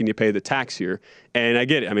is making you pay the tax here, and I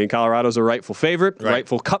get it. I mean, Colorado's a rightful favorite,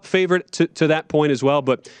 rightful Cup favorite to that point as well.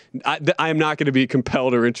 But I am not going to be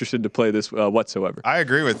compelled or interested to play this whatsoever. I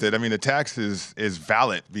agree with it. I mean, the tax is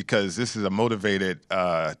valid because this is a motivated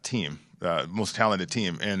team. Most talented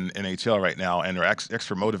team in NHL right now, and they're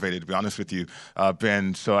extra motivated, to be honest with you,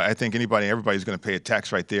 Ben. So I think everybody's going to pay a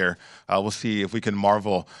tax right there. We'll see if we can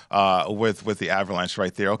marvel with the Avalanche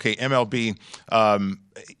right there. Okay, MLB.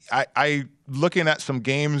 I looking at some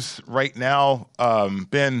games right now,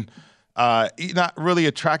 Ben. Not really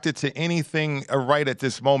attracted to anything right at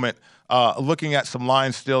this moment. Looking at some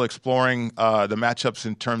lines, still exploring the matchups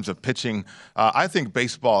in terms of pitching. I think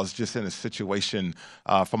baseball is just in a situation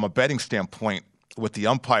from a betting standpoint with the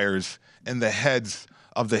umpires in the heads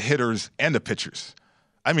of the hitters and the pitchers.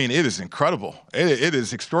 I mean, it is incredible. It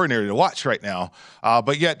is extraordinary to watch right now.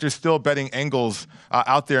 But yet there's still betting angles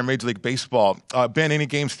out there in Major League Baseball. Ben, any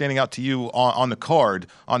game standing out to you on the card,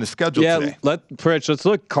 on the schedule today? Let's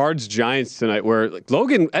look Cards-Giants tonight where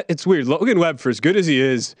it's weird. Logan Webb, for as good as he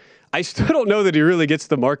is, I still don't know that he really gets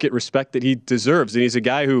the market respect that he deserves. And he's a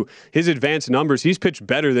guy who, his advanced numbers, he's pitched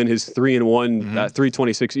better than his 3-1,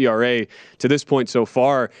 3.26 ERA to this point so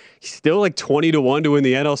far. He's still 20-1 to win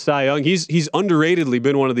the NL Cy Young. He's underratedly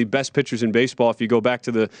been one of the best pitchers in baseball if you go back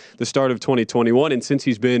to the start of 2021 and since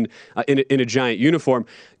he's been in a Giant uniform.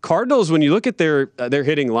 Cardinals, when you look at their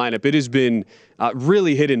hitting lineup, it has been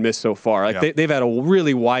really hit and miss so far. Like they've had a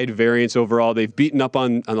really wide variance overall. They've beaten up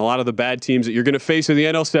on a lot of the bad teams that you're going to face in the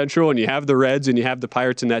NL Central, and you have the Reds and you have the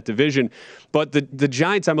Pirates in that division. But the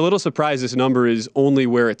Giants, I'm a little surprised this number is only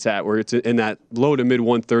where it's at, where it's in that low to mid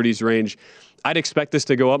 130s range. I'd expect this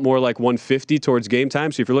to go up more like 150 towards game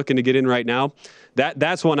time. So if you're looking to get in right now,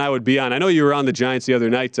 that's one I would be on. I know you were on the Giants the other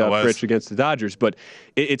night, Rich, against the Dodgers, but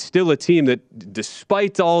it's still a team that,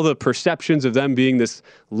 despite all the perceptions of them being this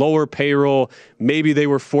lower payroll, maybe they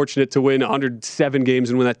were fortunate to win 107 games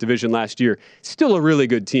and win that division last year, still a really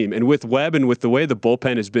good team. And with Webb and with the way the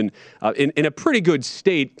bullpen has been in a pretty good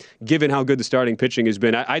state, given how good the starting pitching has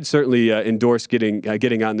been, I'd certainly endorse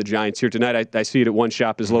getting on the Giants here tonight. I see it at one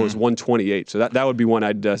shop as low as 128. So that would be one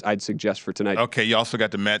I'd suggest for tonight. Okay, you also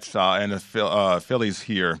got the Mets and the Phillies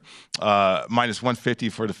here. Minus 150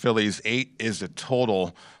 for the Phillies. 8 is the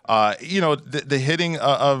total. The hitting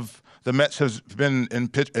of the Mets has been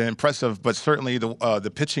impressive, but certainly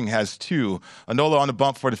the pitching has too. Nola on the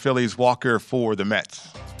bump for the Phillies, Walker for the Mets.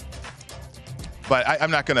 But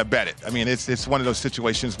I'm not going to bet it. I mean, it's one of those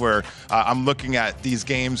situations where I'm looking at these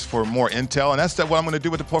games for more intel, and that's what I'm going to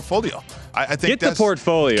do with the portfolio. I think Get the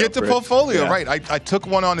portfolio, right. I took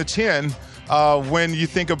one on the chin when you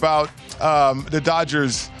think about the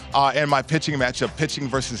Dodgers and my pitching matchup, pitching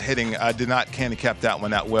versus hitting. I did not handicap that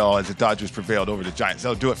one that well as the Dodgers prevailed over the Giants.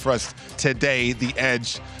 That'll do it for us today. The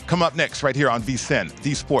Edge come up next right here on VSiN,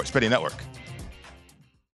 the Sports Betting Network.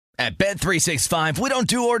 At Bet365, we don't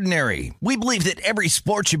do ordinary. We believe that every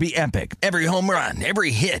sport should be epic. Every home run,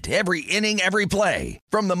 every hit, every inning, every play.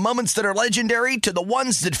 From the moments that are legendary to the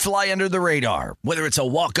ones that fly under the radar. Whether it's a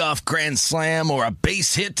walk-off grand slam or a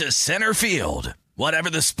base hit to center field.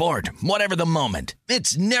 Whatever the sport, whatever the moment,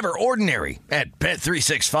 it's never ordinary at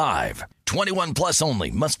Bet365. 21 plus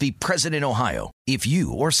only. Must be present in Ohio. If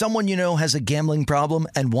you or someone you know has a gambling problem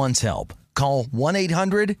and wants help, call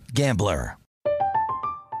 1-800-GAMBLER.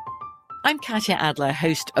 I'm Katya Adler,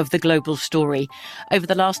 host of The Global Story. Over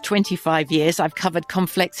the last 25 years, I've covered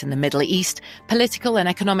conflicts in the Middle East, political and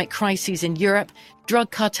economic crises in Europe,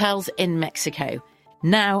 drug cartels in Mexico.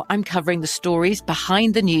 Now I'm covering the stories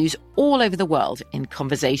behind the news all over the world in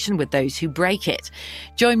conversation with those who break it.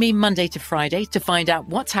 Join me Monday to Friday to find out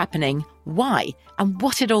what's happening, why, and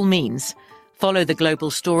what it all means. Follow The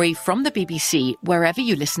Global Story from the BBC wherever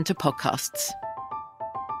you listen to podcasts.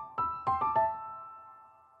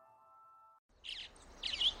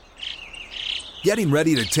 Getting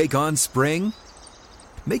ready to take on spring?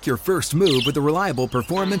 Make your first move with the reliable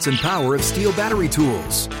performance and power of Steel battery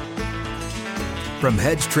tools. From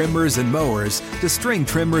hedge trimmers and mowers to string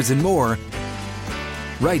trimmers and more,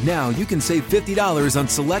 right now you can save $50 on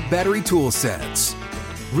select battery tool sets.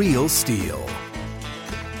 Real Steel.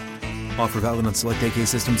 Offer valid on select AK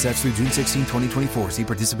system sets through June 16, 2024. See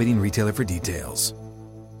participating retailer for details.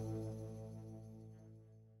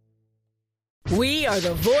 We are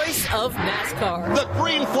the voice of NASCAR. The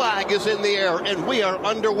green flag is in the air, and we are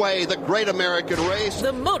underway. The Great American Race.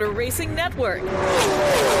 The Motor Racing Network.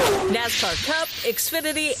 NASCAR Cup,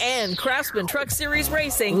 Xfinity, and Craftsman Truck Series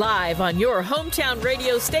Racing live on your hometown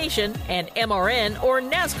radio station and MRN or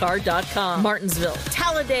NASCAR.com. Martinsville,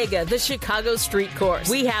 Talladega, the Chicago Street Course.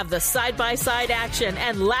 We have the side-by-side action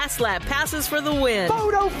and last lap passes for the win.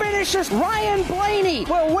 Photo finishes. Ryan Blaney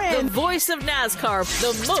will win. The voice of NASCAR,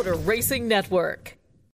 the Motor Racing Network.